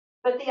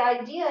 But the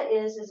idea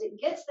is it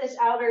gets this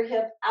outer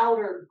hip,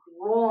 outer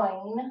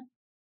groin,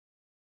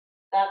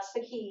 that's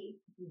the key,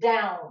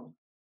 down.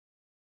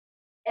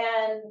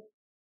 And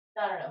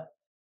I don't know,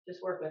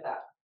 just work with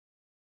that.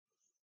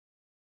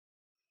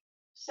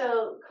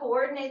 So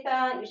coordinate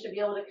that. You should be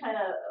able to kind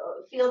of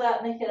feel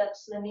that in the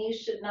hips. The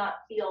knees should not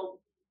feel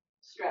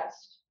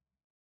stressed.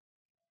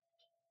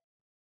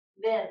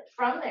 Then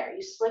from there,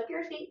 you slip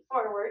your feet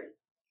forward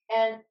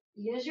and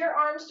use your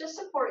arms to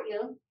support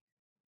you.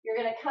 You're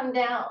going to come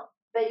down,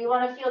 but you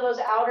want to feel those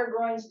outer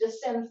groins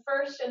descend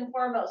first and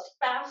foremost,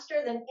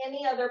 faster than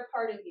any other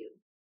part of you.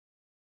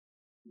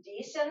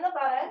 Descend the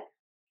buttock.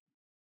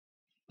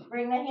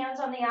 Bring the hands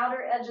on the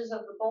outer edges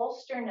of the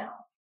bolster now,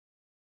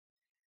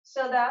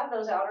 so that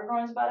those outer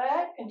groins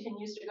buttock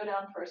continues to go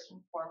down first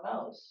and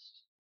foremost.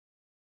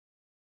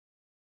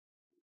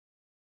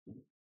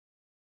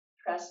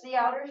 Press the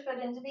outer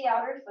foot into the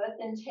outer foot,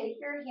 then take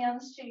your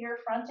hands to your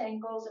front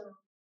ankles and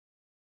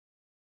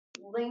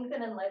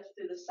lengthen and lift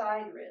through the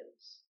side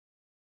ribs.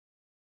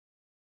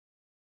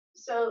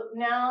 So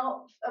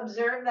now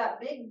observe that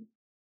big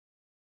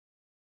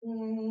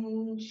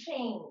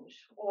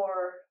change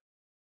or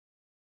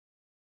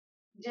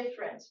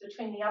difference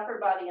between the upper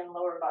body and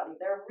lower body.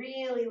 They're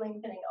really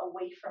lengthening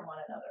away from one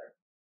another.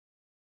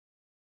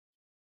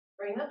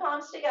 Bring the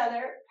palms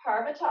together,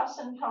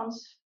 Padmasana,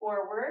 palms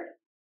forward.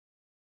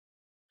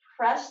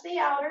 Press the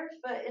outer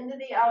foot into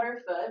the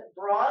outer foot,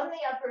 broaden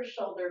the upper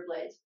shoulder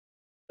blades,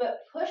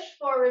 but push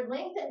forward,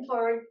 lengthen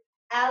forward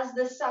as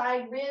the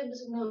side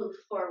ribs move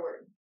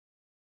forward.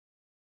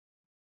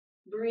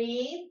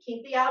 Breathe,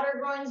 keep the outer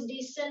groins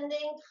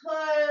descending,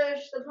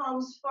 push the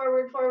palms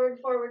forward, forward,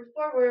 forward,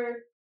 forward.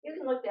 You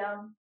can look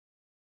down.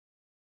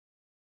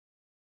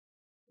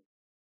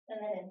 And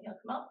then inhale,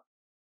 come up.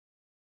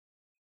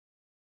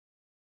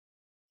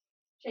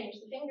 Change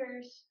the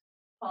fingers,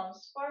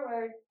 palms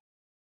forward.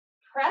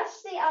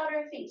 Press the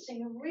outer feet so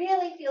you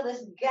really feel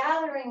this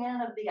gathering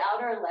in of the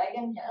outer leg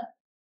and hip.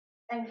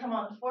 And come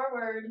on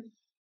forward.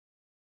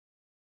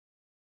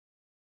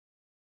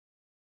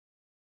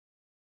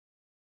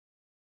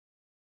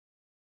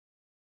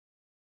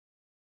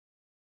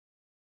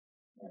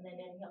 And then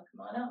inhale,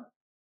 come on up.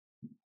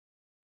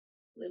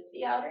 Lift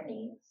the outer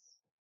knees.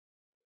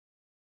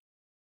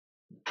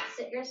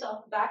 Sit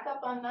yourself back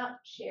up on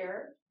that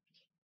chair.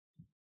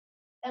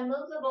 And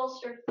move the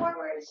bolster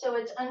forward so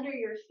it's under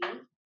your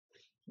feet.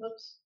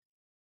 Whoops.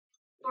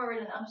 Forward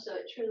enough so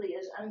it truly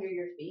is under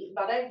your feet.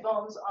 Buttock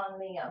bones on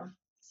the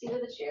seat of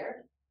the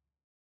chair.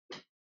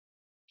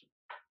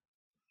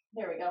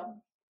 There we go.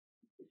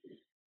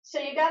 So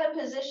you got to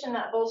position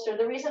that bolster.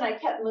 The reason I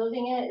kept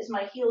moving it is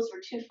my heels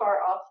were too far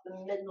off the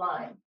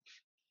midline.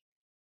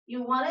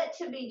 You want it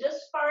to be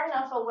just far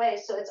enough away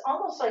so it's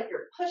almost like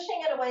you're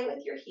pushing it away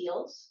with your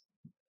heels,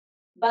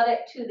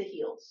 buttock to the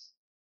heels,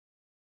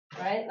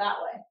 right? That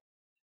way.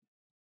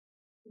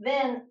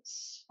 Then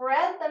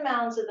spread the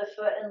mounds of the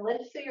foot and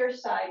lift through your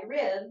side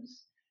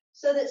ribs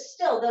so that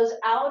still those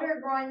outer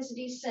groins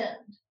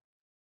descend,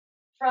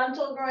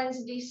 frontal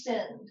groins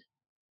descend.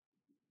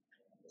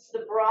 It's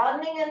the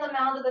broadening in the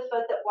mound of the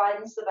foot that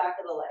widens the back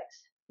of the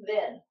legs.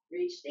 Then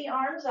reach the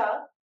arms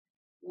up,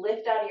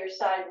 lift out of your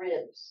side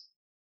ribs.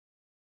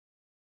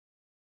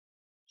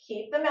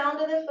 Keep the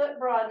mound of the foot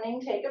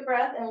broadening, take a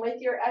breath, and with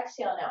your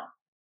exhale now,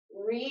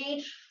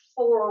 reach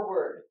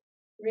forward.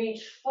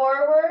 Reach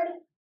forward,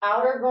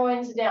 outer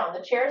groins down.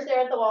 The chair's there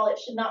at the wall, it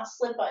should not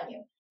slip on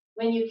you.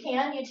 When you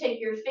can, you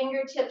take your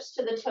fingertips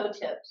to the toe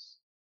tips.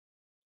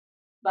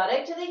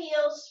 Buttock to the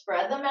heels,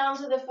 spread the mounds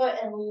of the foot,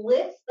 and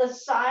lift the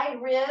side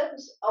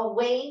ribs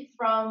away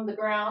from the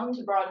ground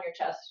to broaden your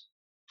chest.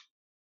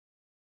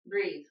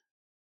 Breathe.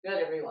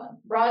 Good, everyone.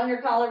 Broaden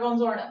your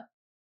collarbones, Orna.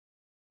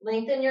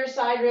 Lengthen your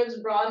side ribs,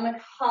 broaden the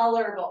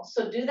collarbones.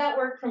 So do that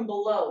work from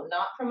below,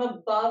 not from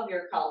above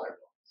your collarbones.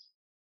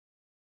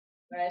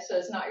 Right? So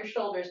it's not your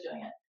shoulders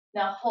doing it.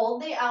 Now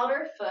hold the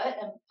outer foot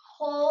and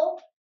pull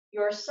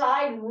your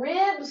side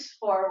ribs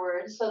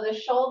forward so the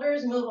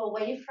shoulders move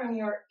away from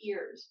your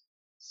ears.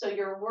 So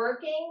you're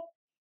working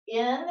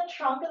in the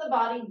trunk of the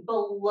body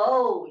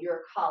below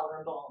your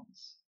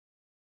collarbones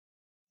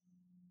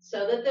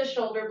so that the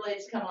shoulder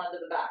blades come onto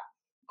the back.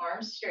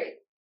 Arms straight.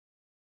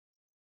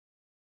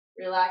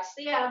 Relax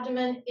the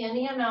abdomen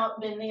any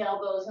amount, bend the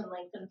elbows and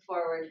lengthen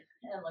forward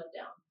and look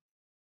down.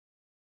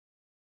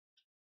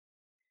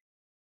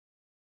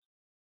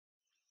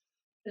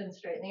 Then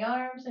straighten the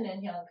arms and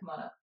inhale and come on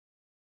up.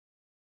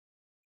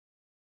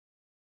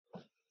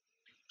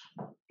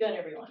 Good,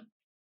 everyone.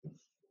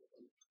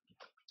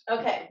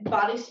 Okay,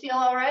 bodies feel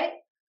all right?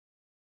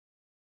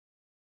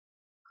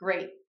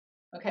 Great.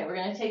 Okay, we're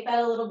going to take that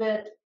a little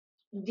bit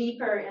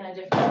deeper in a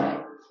different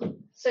way.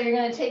 So you're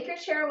going to take your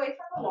chair away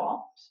from the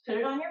wall, just put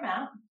it on your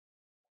mat.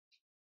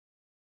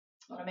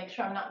 I want to make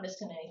sure I'm not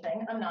missing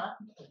anything. I'm not.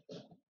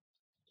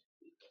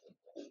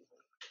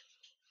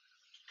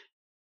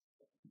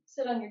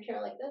 Sit on your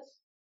chair like this.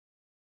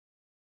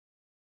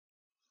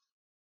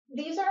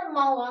 These are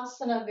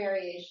Malasana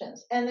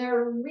variations, and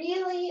they're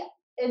really,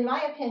 in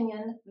my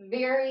opinion,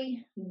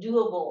 very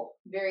doable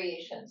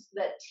variations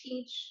that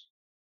teach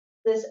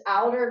this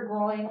outer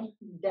groin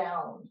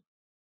down.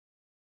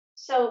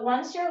 So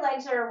once your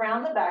legs are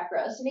around the back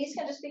rest, knees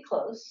can just be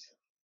close.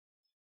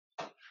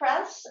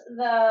 Press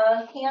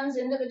the hands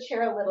into the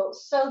chair a little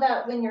so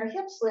that when your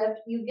hips lift,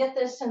 you get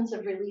this sense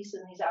of release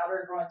in these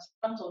outer groins,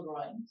 frontal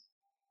groins.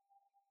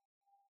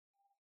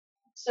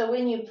 So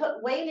when you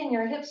put weight in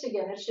your hips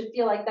again, it should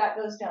feel like that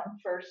goes down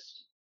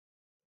first.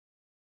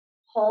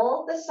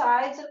 Hold the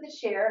sides of the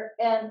chair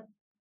and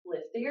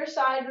lift your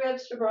side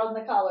ribs to broaden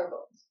the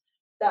collarbones.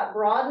 That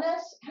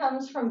broadness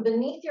comes from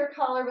beneath your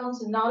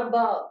collarbones and not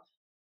above.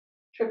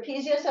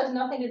 Trapezius has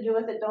nothing to do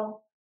with it. Don't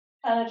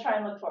kind of try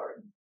and look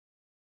forward.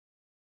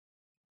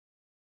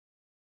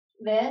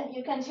 Then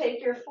you can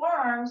take your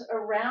forearms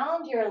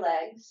around your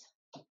legs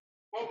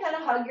and kind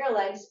of hug your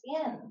legs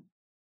in.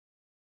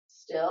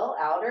 Still,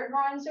 outer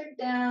groins are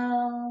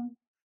down.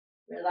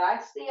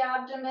 Relax the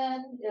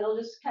abdomen. It'll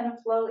just kind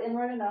of flow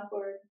inward and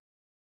upward.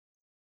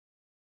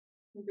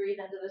 Breathe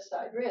into the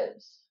side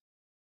ribs.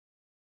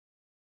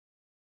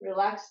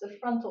 Relax the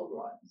frontal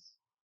groins.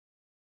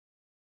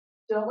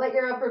 Don't let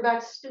your upper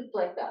back stoop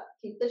like that.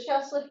 Keep the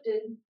chest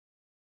lifted.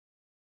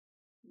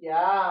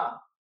 Yeah.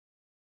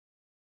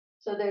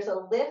 So there's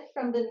a lift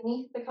from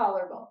beneath the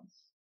collarbones.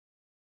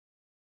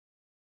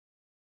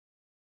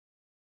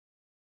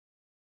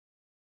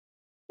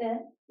 Then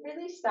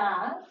release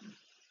that.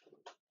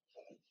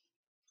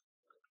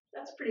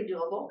 That's pretty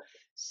doable.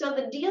 So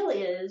the deal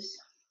is,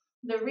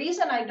 the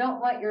reason I don't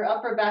want your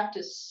upper back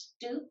to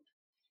stoop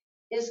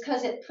is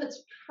because it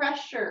puts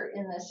pressure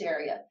in this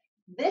area.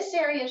 This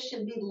area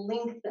should be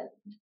lengthened.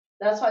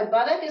 That's why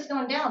buttock is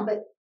going down,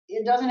 but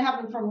it doesn't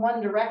happen from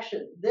one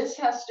direction. This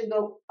has to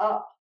go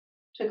up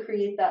to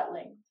create that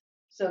length.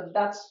 So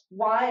that's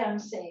why I'm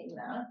saying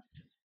that.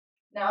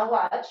 Now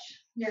watch,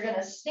 you're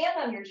gonna stand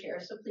on your chair,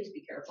 so please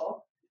be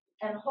careful.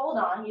 And hold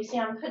on, you see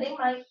I'm putting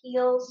my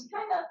heels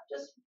kind of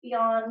just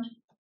beyond.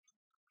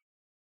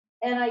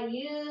 And I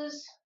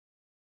use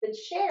the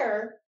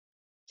chair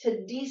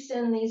to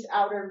descend these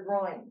outer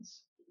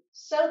groins.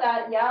 So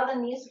that, yeah, the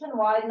knees can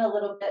widen a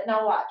little bit.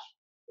 Now watch,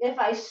 if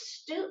I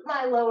stoop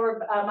my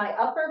my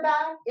upper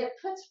back, it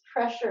puts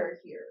pressure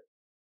here.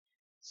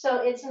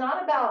 So it's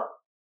not about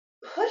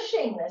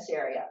pushing this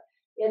area.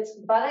 It's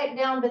buttock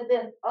down, but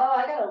then, oh,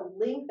 I gotta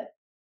lengthen.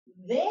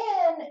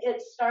 Then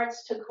it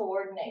starts to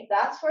coordinate.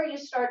 That's where you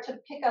start to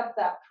pick up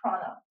that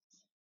prana.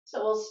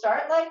 So we'll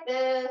start like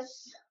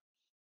this.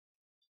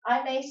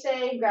 I may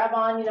say grab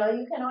on, you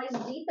can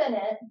always deepen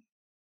it.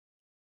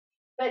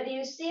 But do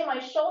you see my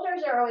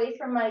shoulders are away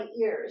from my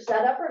ears?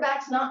 That upper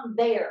back's not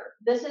there.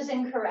 This is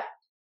incorrect.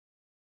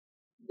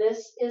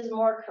 This is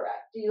more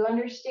correct. Do you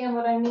understand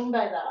what I mean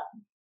by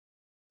that?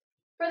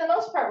 For the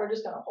most part, we're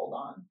just going to hold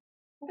on.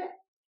 Okay?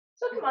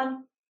 So come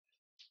on.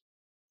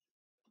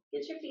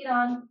 Get your feet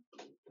on.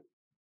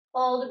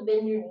 Hold,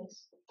 bend your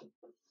knees.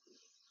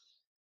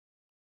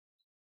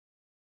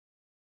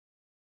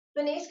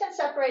 The knees can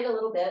separate a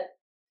little bit.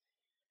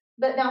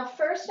 But now,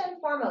 first and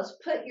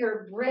foremost, put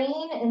your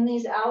brain in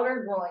these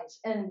outer groins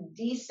and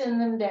descend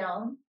them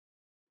down.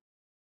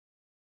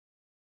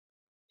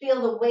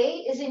 Feel the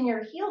weight is in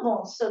your heel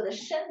bones, so the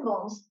shin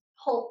bones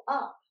pull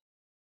up.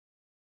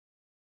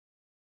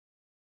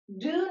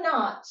 Do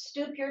not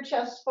stoop your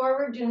chest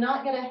forward. Do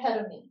not get ahead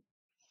of me.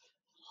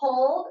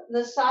 Hold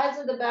the sides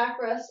of the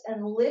backrest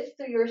and lift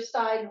through your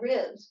side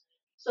ribs.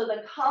 So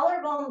the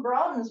collarbone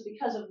broadens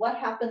because of what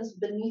happens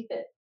beneath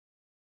it.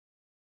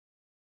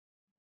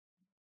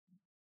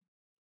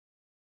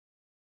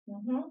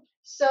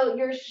 So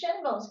your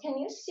shin bones, can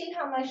you see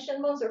how my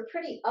shin bones are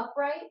pretty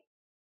upright?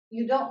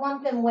 You don't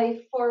want them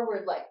way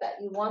forward like that.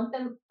 You want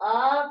them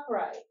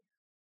upright.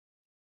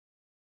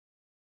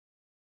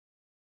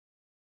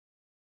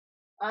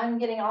 I'm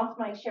getting off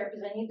my chair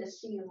because I need to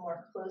see you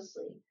more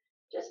closely.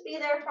 Just be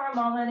there for a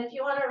moment. If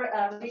you want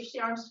to reach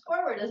the arms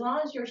forward, as long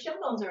as your shin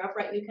bones are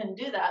upright, you can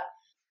do that.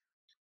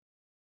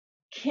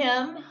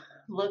 Kim,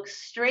 look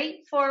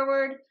straight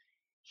forward,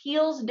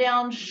 heels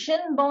down,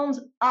 shin bones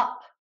up.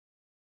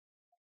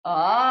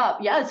 Up.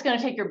 Yeah, it's going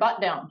to take your butt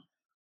down.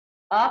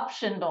 Up,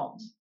 shin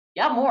bones.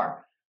 Yeah,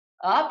 more.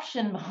 Up,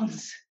 shin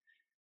bones.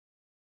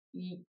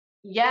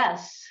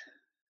 Yes.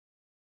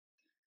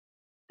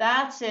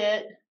 That's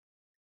it.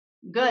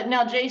 Good.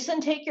 Now, Jason,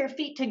 take your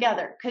feet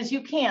together because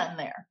you can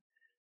there,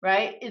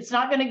 right? It's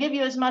not going to give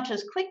you as much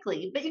as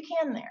quickly, but you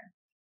can there.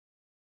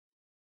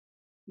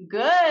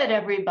 Good,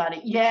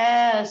 everybody.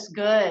 Yes,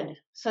 good.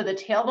 So the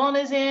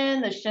tailbone is in,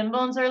 the shin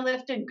bones are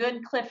lifted.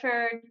 Good,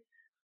 Clifford.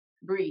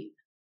 Breathe.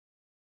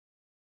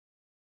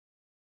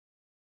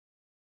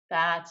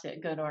 That's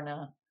it. Good,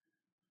 Orna.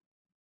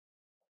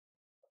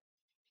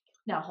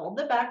 Now hold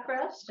the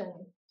backrest and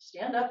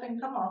stand up and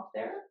come off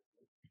there.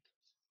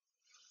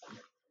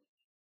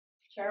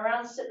 Turn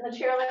around, sit in the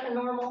chair like a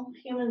normal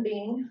human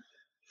being.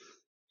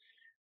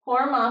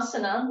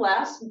 Padmasana,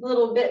 last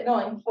little bit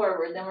going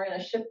forward, then we're going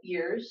to shift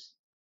gears.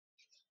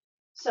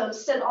 So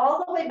sit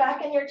all the way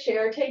back in your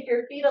chair. Take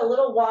your feet a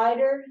little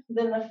wider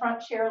than the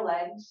front chair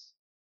legs.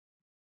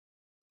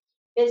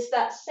 It's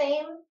that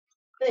same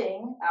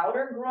thing.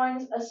 Outer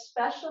groins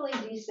especially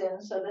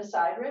descend, so the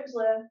side ribs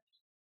lift.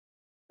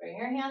 Bring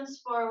your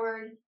hands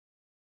forward.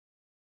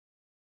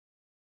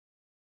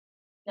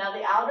 Now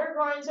the outer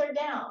groins are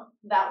down.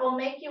 That will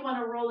make you want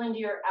to roll into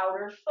your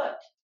outer foot.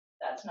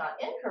 That's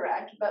not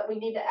incorrect, but we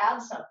need to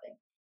add something.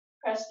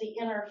 Press the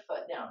inner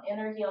foot down.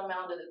 Inner heel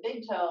mound to the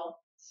big toe.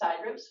 Side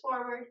ribs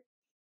forward.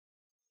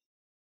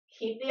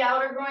 Keep the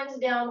outer groins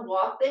down.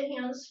 Walk the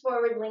hands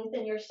forward.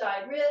 Lengthen your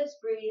side ribs.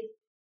 Breathe.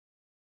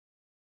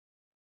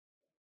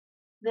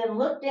 Then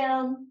look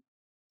down.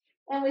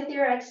 And with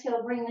your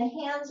exhale, bring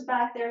the hands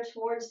back there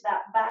towards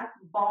that back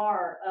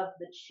bar of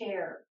the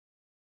chair.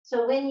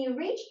 So when you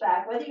reach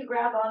back, whether you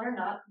grab on or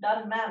not,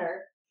 doesn't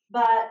matter,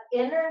 but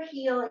inner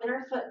heel,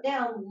 inner foot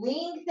down,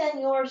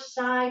 lengthen your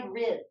side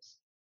ribs.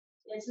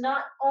 It's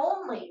not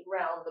only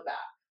round the back.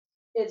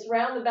 It's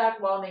round the back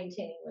while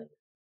maintaining length.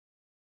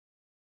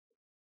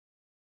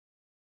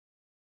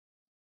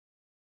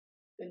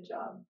 Good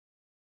job.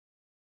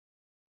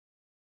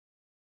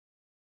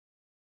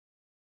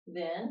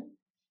 Then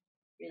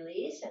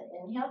release and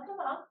inhale, come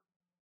up.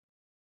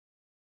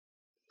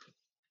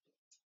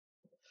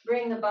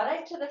 Bring the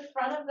buttock to the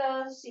front of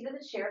the seat of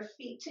the chair,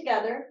 feet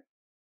together.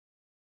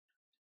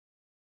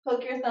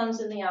 Poke your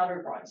thumbs in the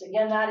outer groins.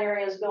 Again, that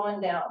area is going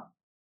down.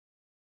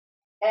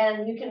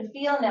 And you can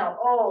feel now,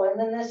 oh, and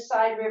then this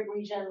side rib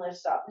region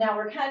lifts up. Now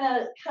we're kind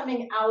of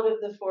coming out of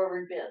the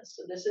forward bend.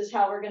 So this is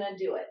how we're going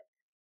to do it.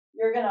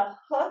 You're going to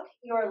hook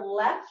your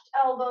left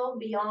elbow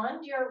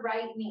beyond your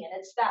right knee. And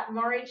it's that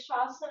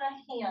Marichasana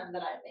hand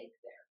that I make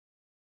there.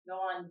 Go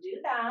on,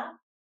 do that.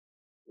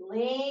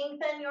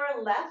 Lengthen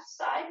your left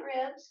side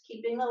ribs,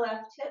 keeping the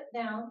left hip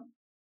down.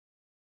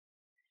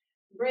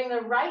 Bring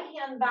the right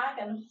hand back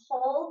and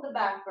hold the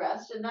back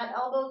rest, and that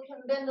elbow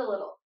can bend a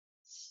little.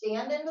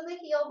 Stand into the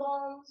heel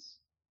bones.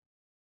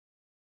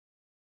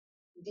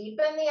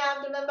 Deepen the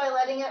abdomen by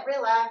letting it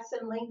relax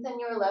and lengthen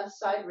your left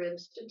side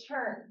ribs to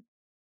turn.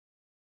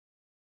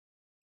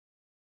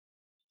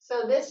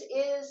 So this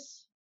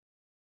is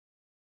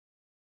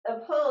a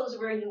pose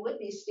where you would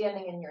be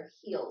standing in your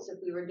heels if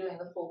we were doing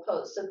the full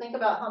pose. So think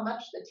about how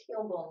much the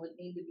tailbone would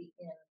need to be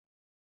in.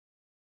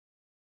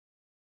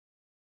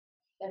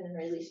 And then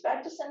release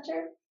back to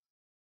center.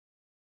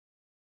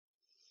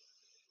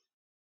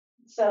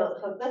 So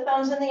hook the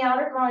thumbs in the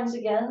outer groins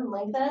again,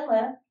 lengthen and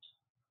lift.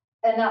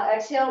 And now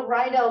exhale,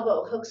 right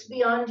elbow hooks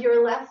beyond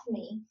your left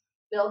knee.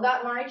 Build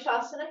that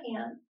Marichasana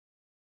hand.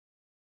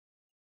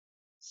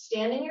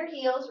 Stand in your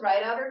heels,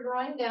 right outer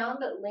groin down,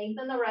 but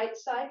lengthen the right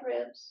side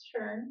ribs,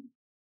 turn.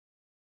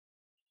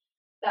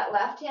 That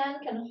left hand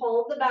can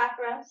hold the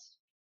backrest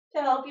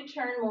to help you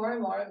turn more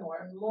and more and more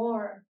and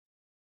more.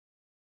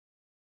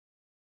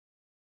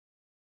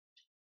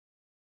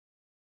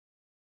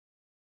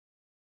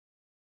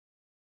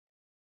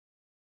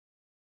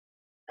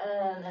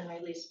 And then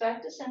release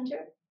back to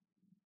center.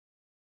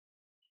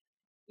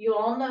 You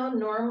all know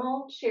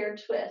normal chair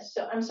twist.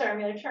 So I'm sorry, I'm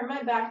going to turn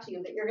my back to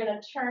you, but you're going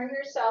to turn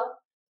yourself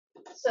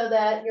so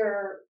that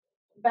your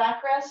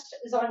backrest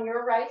is on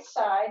your right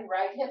side,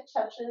 right hip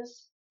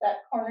touches that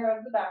corner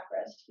of the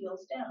backrest,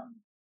 heels down.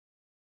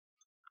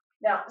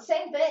 Now,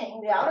 same thing,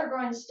 the outer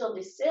groins still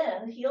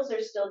descend, heels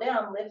are still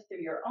down, lift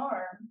through your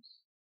arms.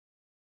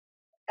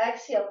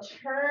 Exhale,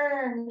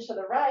 turn to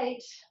the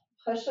right,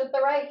 push with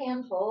the right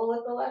hand, pull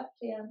with the left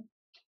hand.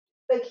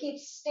 But keep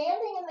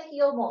standing in the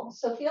heel bones.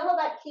 So feel how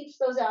that keeps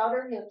those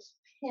outer hips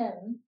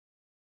pinned.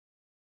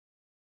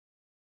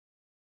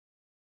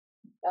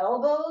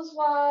 Elbows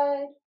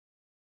wide.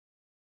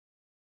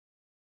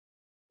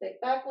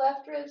 Thick back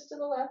left ribs to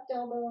the left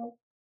elbow.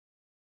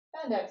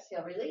 And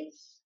exhale,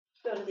 release.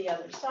 Go to the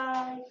other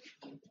side.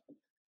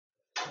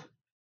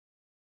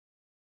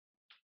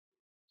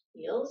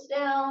 Heels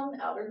down,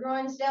 outer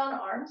groins down,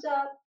 arms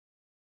up.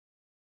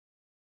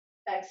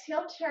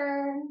 Exhale,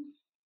 turn.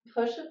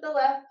 Push with the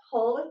left,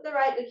 pull with the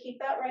right to keep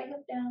that right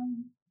hip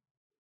down.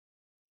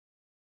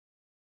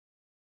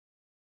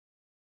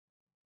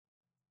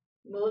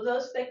 Move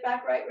those thick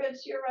back right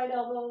ribs to your right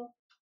elbow.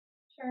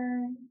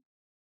 Turn.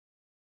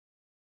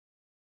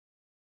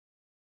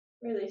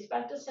 Release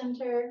back to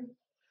center.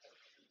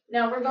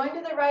 Now we're going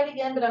to the right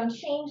again, but I'm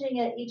changing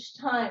it each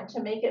time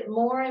to make it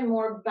more and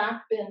more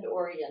back bend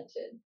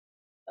oriented.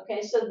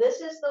 Okay, so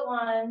this is the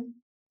one,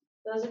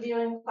 those of you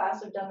in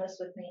class have done this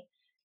with me.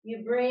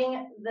 You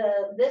bring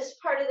this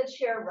part of the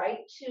chair right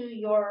to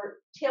your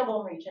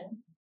tailbone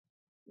region.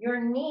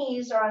 Your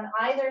knees are on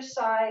either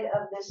side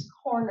of this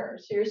corner.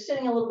 So you're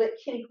sitting a little bit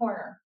kitty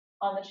corner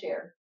on the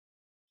chair.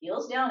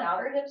 Heels down,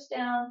 outer hips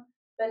down.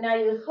 But now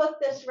you hook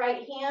this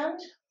right hand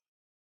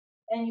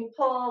and you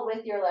pull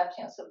with your left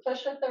hand. So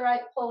push with the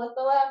right, pull with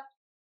the left.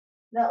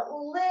 Now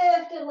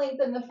lift and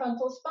lengthen the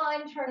frontal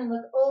spine. Turn and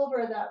look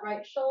over that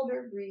right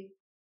shoulder. Breathe.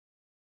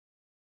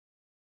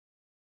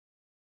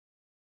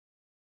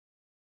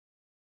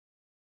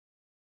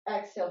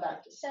 Exhale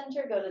back to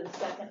center. Go to the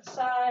second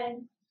side.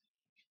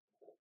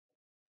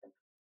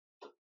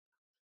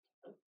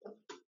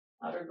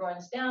 Outer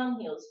groins down,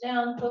 heels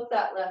down. Hook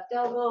that left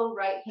elbow,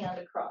 right hand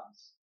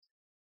across.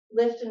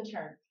 Lift and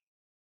turn.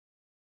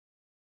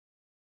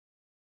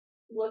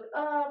 Look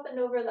up and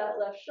over that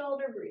left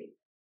shoulder. Breathe.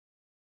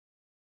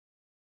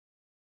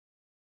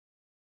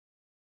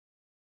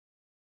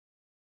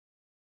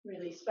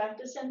 Release back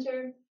to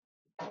center.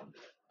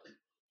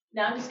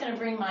 Now I'm just going to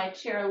bring my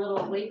chair a little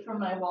away from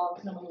my wall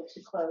because I'm a little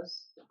too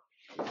close.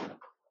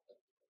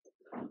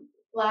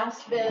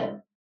 Last bit.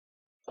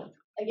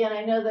 Again,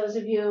 I know those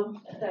of you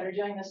that are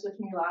doing this with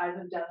me live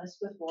have done this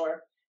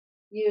before.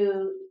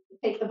 You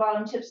take the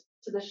bottom tips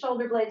to the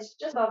shoulder blades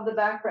just above the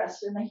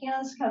backrest and the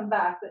hands come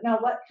back. But now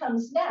what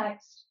comes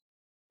next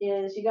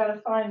is you got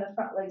to find the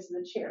front legs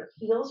of the chair.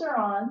 Heels are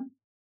on.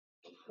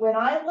 When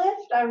I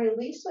lift, I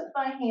release with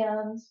my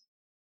hands.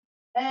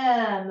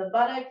 And the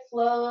buttock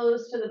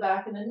flows to the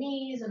back of the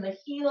knees and the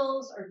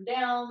heels are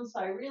down. So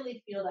I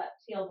really feel that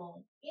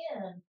tailbone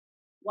in.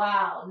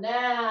 Wow,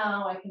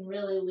 now I can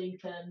really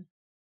lengthen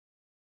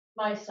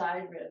my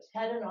side ribs.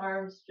 Head and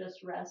arms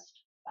just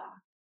rest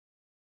back.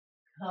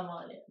 Come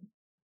on in.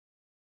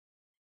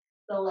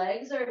 The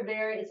legs are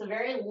it's a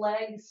very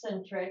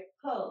leg-centric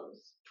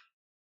pose.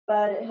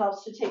 But it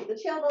helps to take the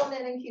tailbone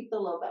in and keep the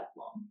low back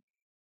long.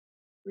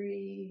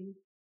 Breathe.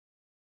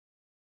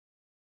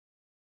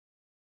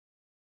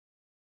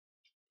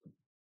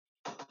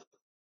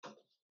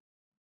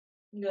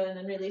 Good, and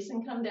then release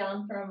and come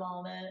down for a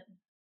moment.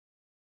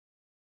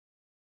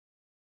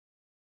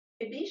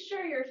 Be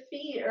sure your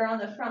feet are on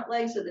the front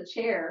legs of the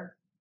chair.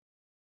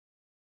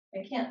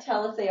 I can't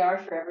tell if they are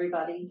for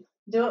everybody.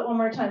 Do it one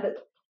more time, but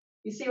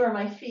you see where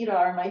my feet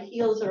are. My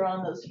heels are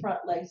on those front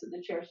legs of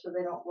the chair so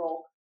they don't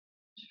roll.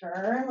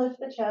 Turn, lift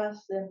the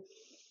chest, and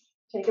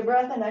take a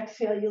breath and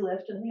exhale. You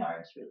lift and the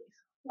arms release.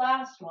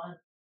 Last one.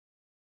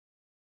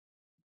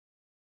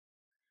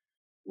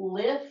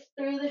 Lift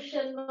through the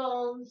shin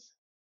bones,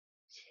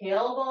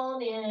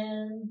 tailbone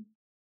in.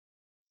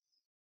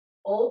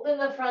 Open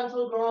the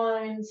frontal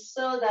groin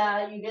so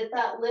that you get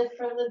that lift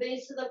from the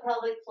base of the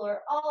pelvic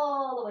floor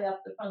all the way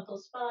up the frontal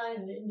spine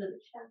and into the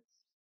chest.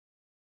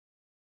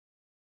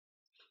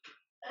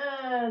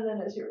 And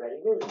then as you're ready,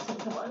 release and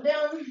come on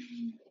down.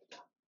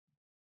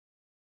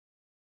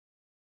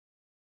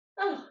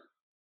 Oh.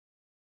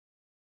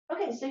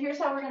 Okay, so here's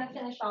how we're going to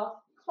finish off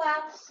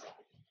class.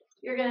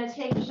 You're going to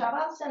take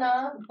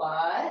Shavasana,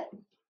 but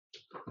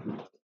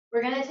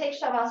we're going to take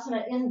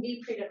Shavasana in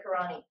Viparita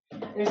Karani.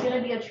 There's going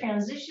to be a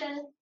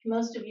transition.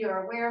 Most of you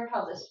are aware of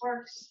how this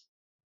works,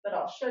 but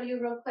I'll show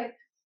you real quick.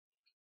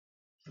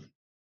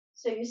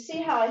 So you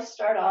see how I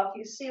start off.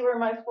 You see where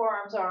my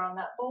forearms are on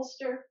that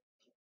bolster.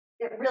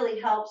 It really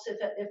helps if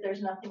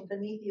there's nothing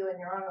beneath you and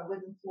you're on a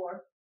wooden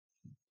floor.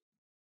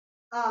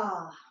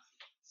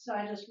 So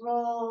I just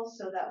roll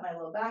so that my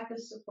low back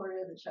is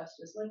supported, the chest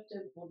is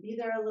lifted. We'll be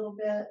there a little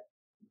bit.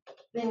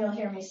 Then you'll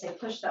hear me say,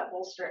 push that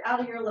bolster out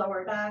of your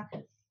lower back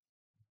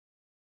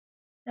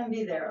and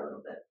be there a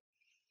little bit.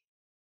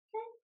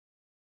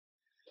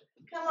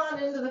 Okay. Come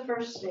on into the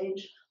first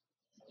stage.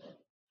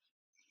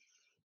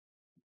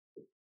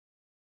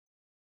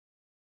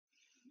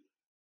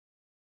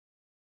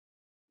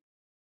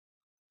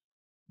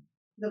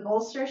 The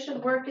bolster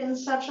should work in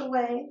such a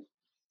way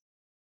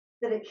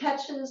that it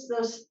catches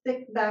those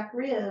thick back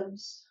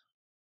ribs,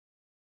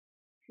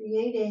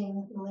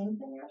 creating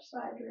length in your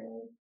side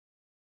rib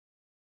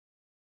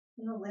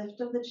and a lift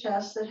of the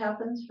chest that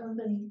happens from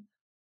beneath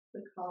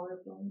the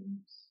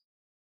collarbones.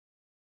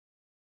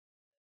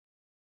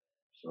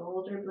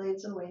 Shoulder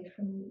blades away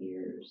from the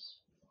ears.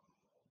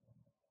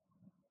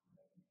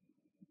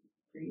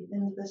 Breathe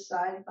into the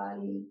side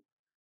body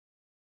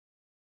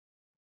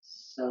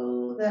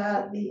so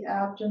that the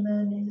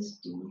abdomen is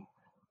deep,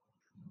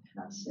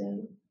 passive.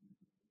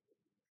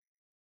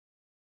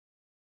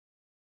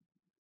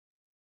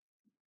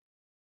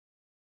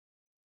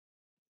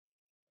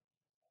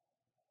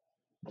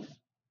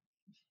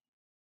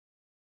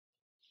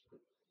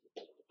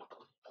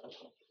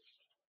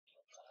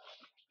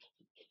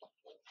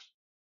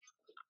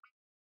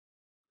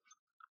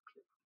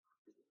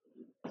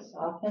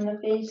 Soften the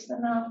face, the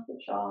mouth, the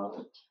jaw,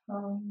 the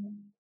tongue.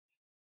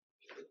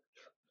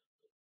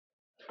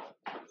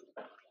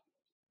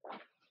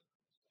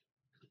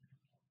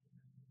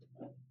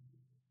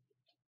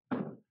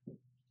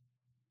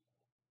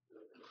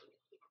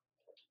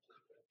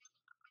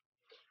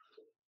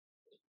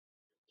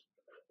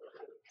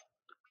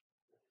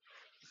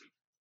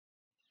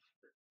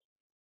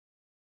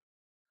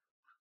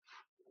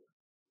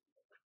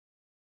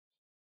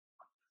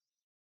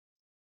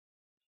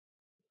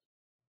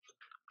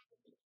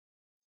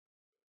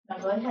 Now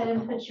go ahead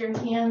and put your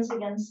hands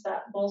against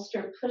that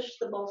bolster. Push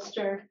the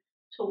bolster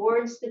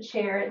towards the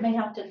chair. It may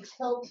have to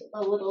tilt a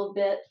little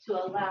bit to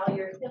allow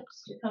your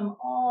hips to come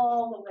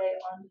all the way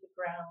onto the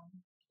ground.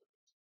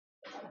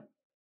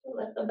 So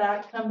let the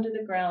back come to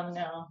the ground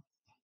now.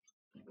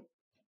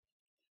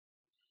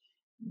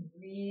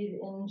 Breathe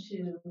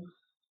into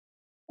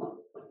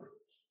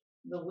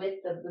the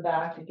width of the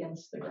back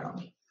against the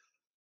ground.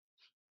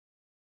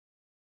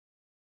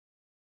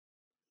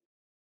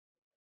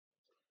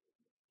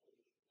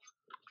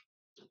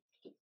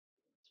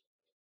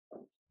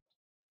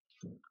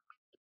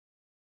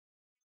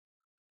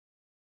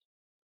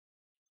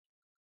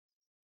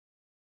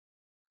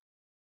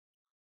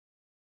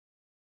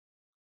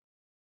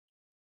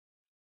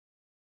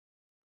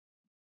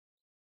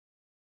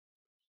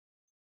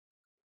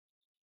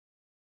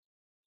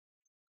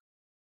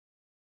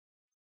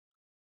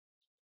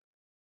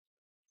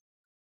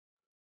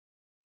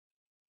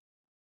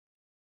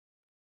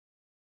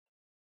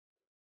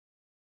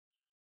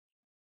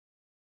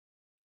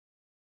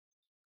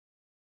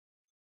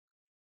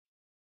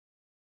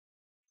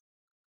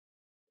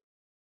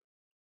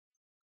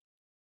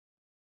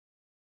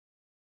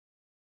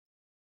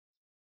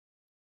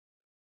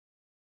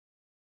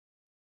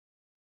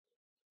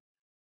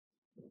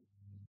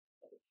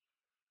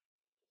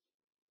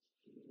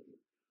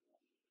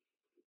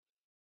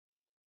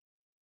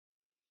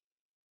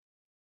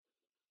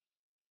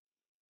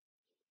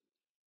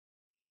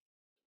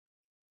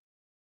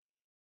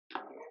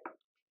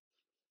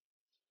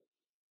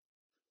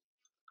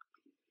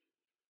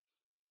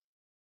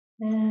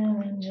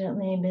 And then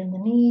gently bend the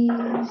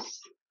knees.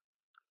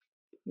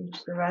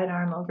 Reach the right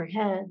arm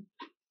overhead.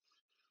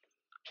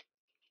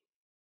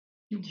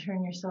 And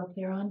turn yourself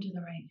there onto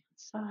the right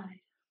side.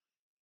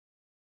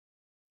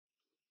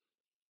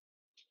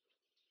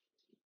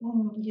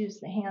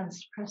 Use the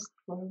hands to press the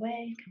floor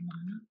away. Come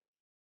on up.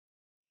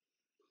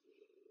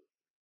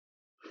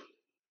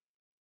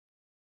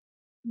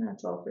 And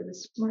that's all for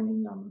this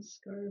morning.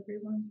 Namaskar,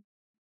 everyone.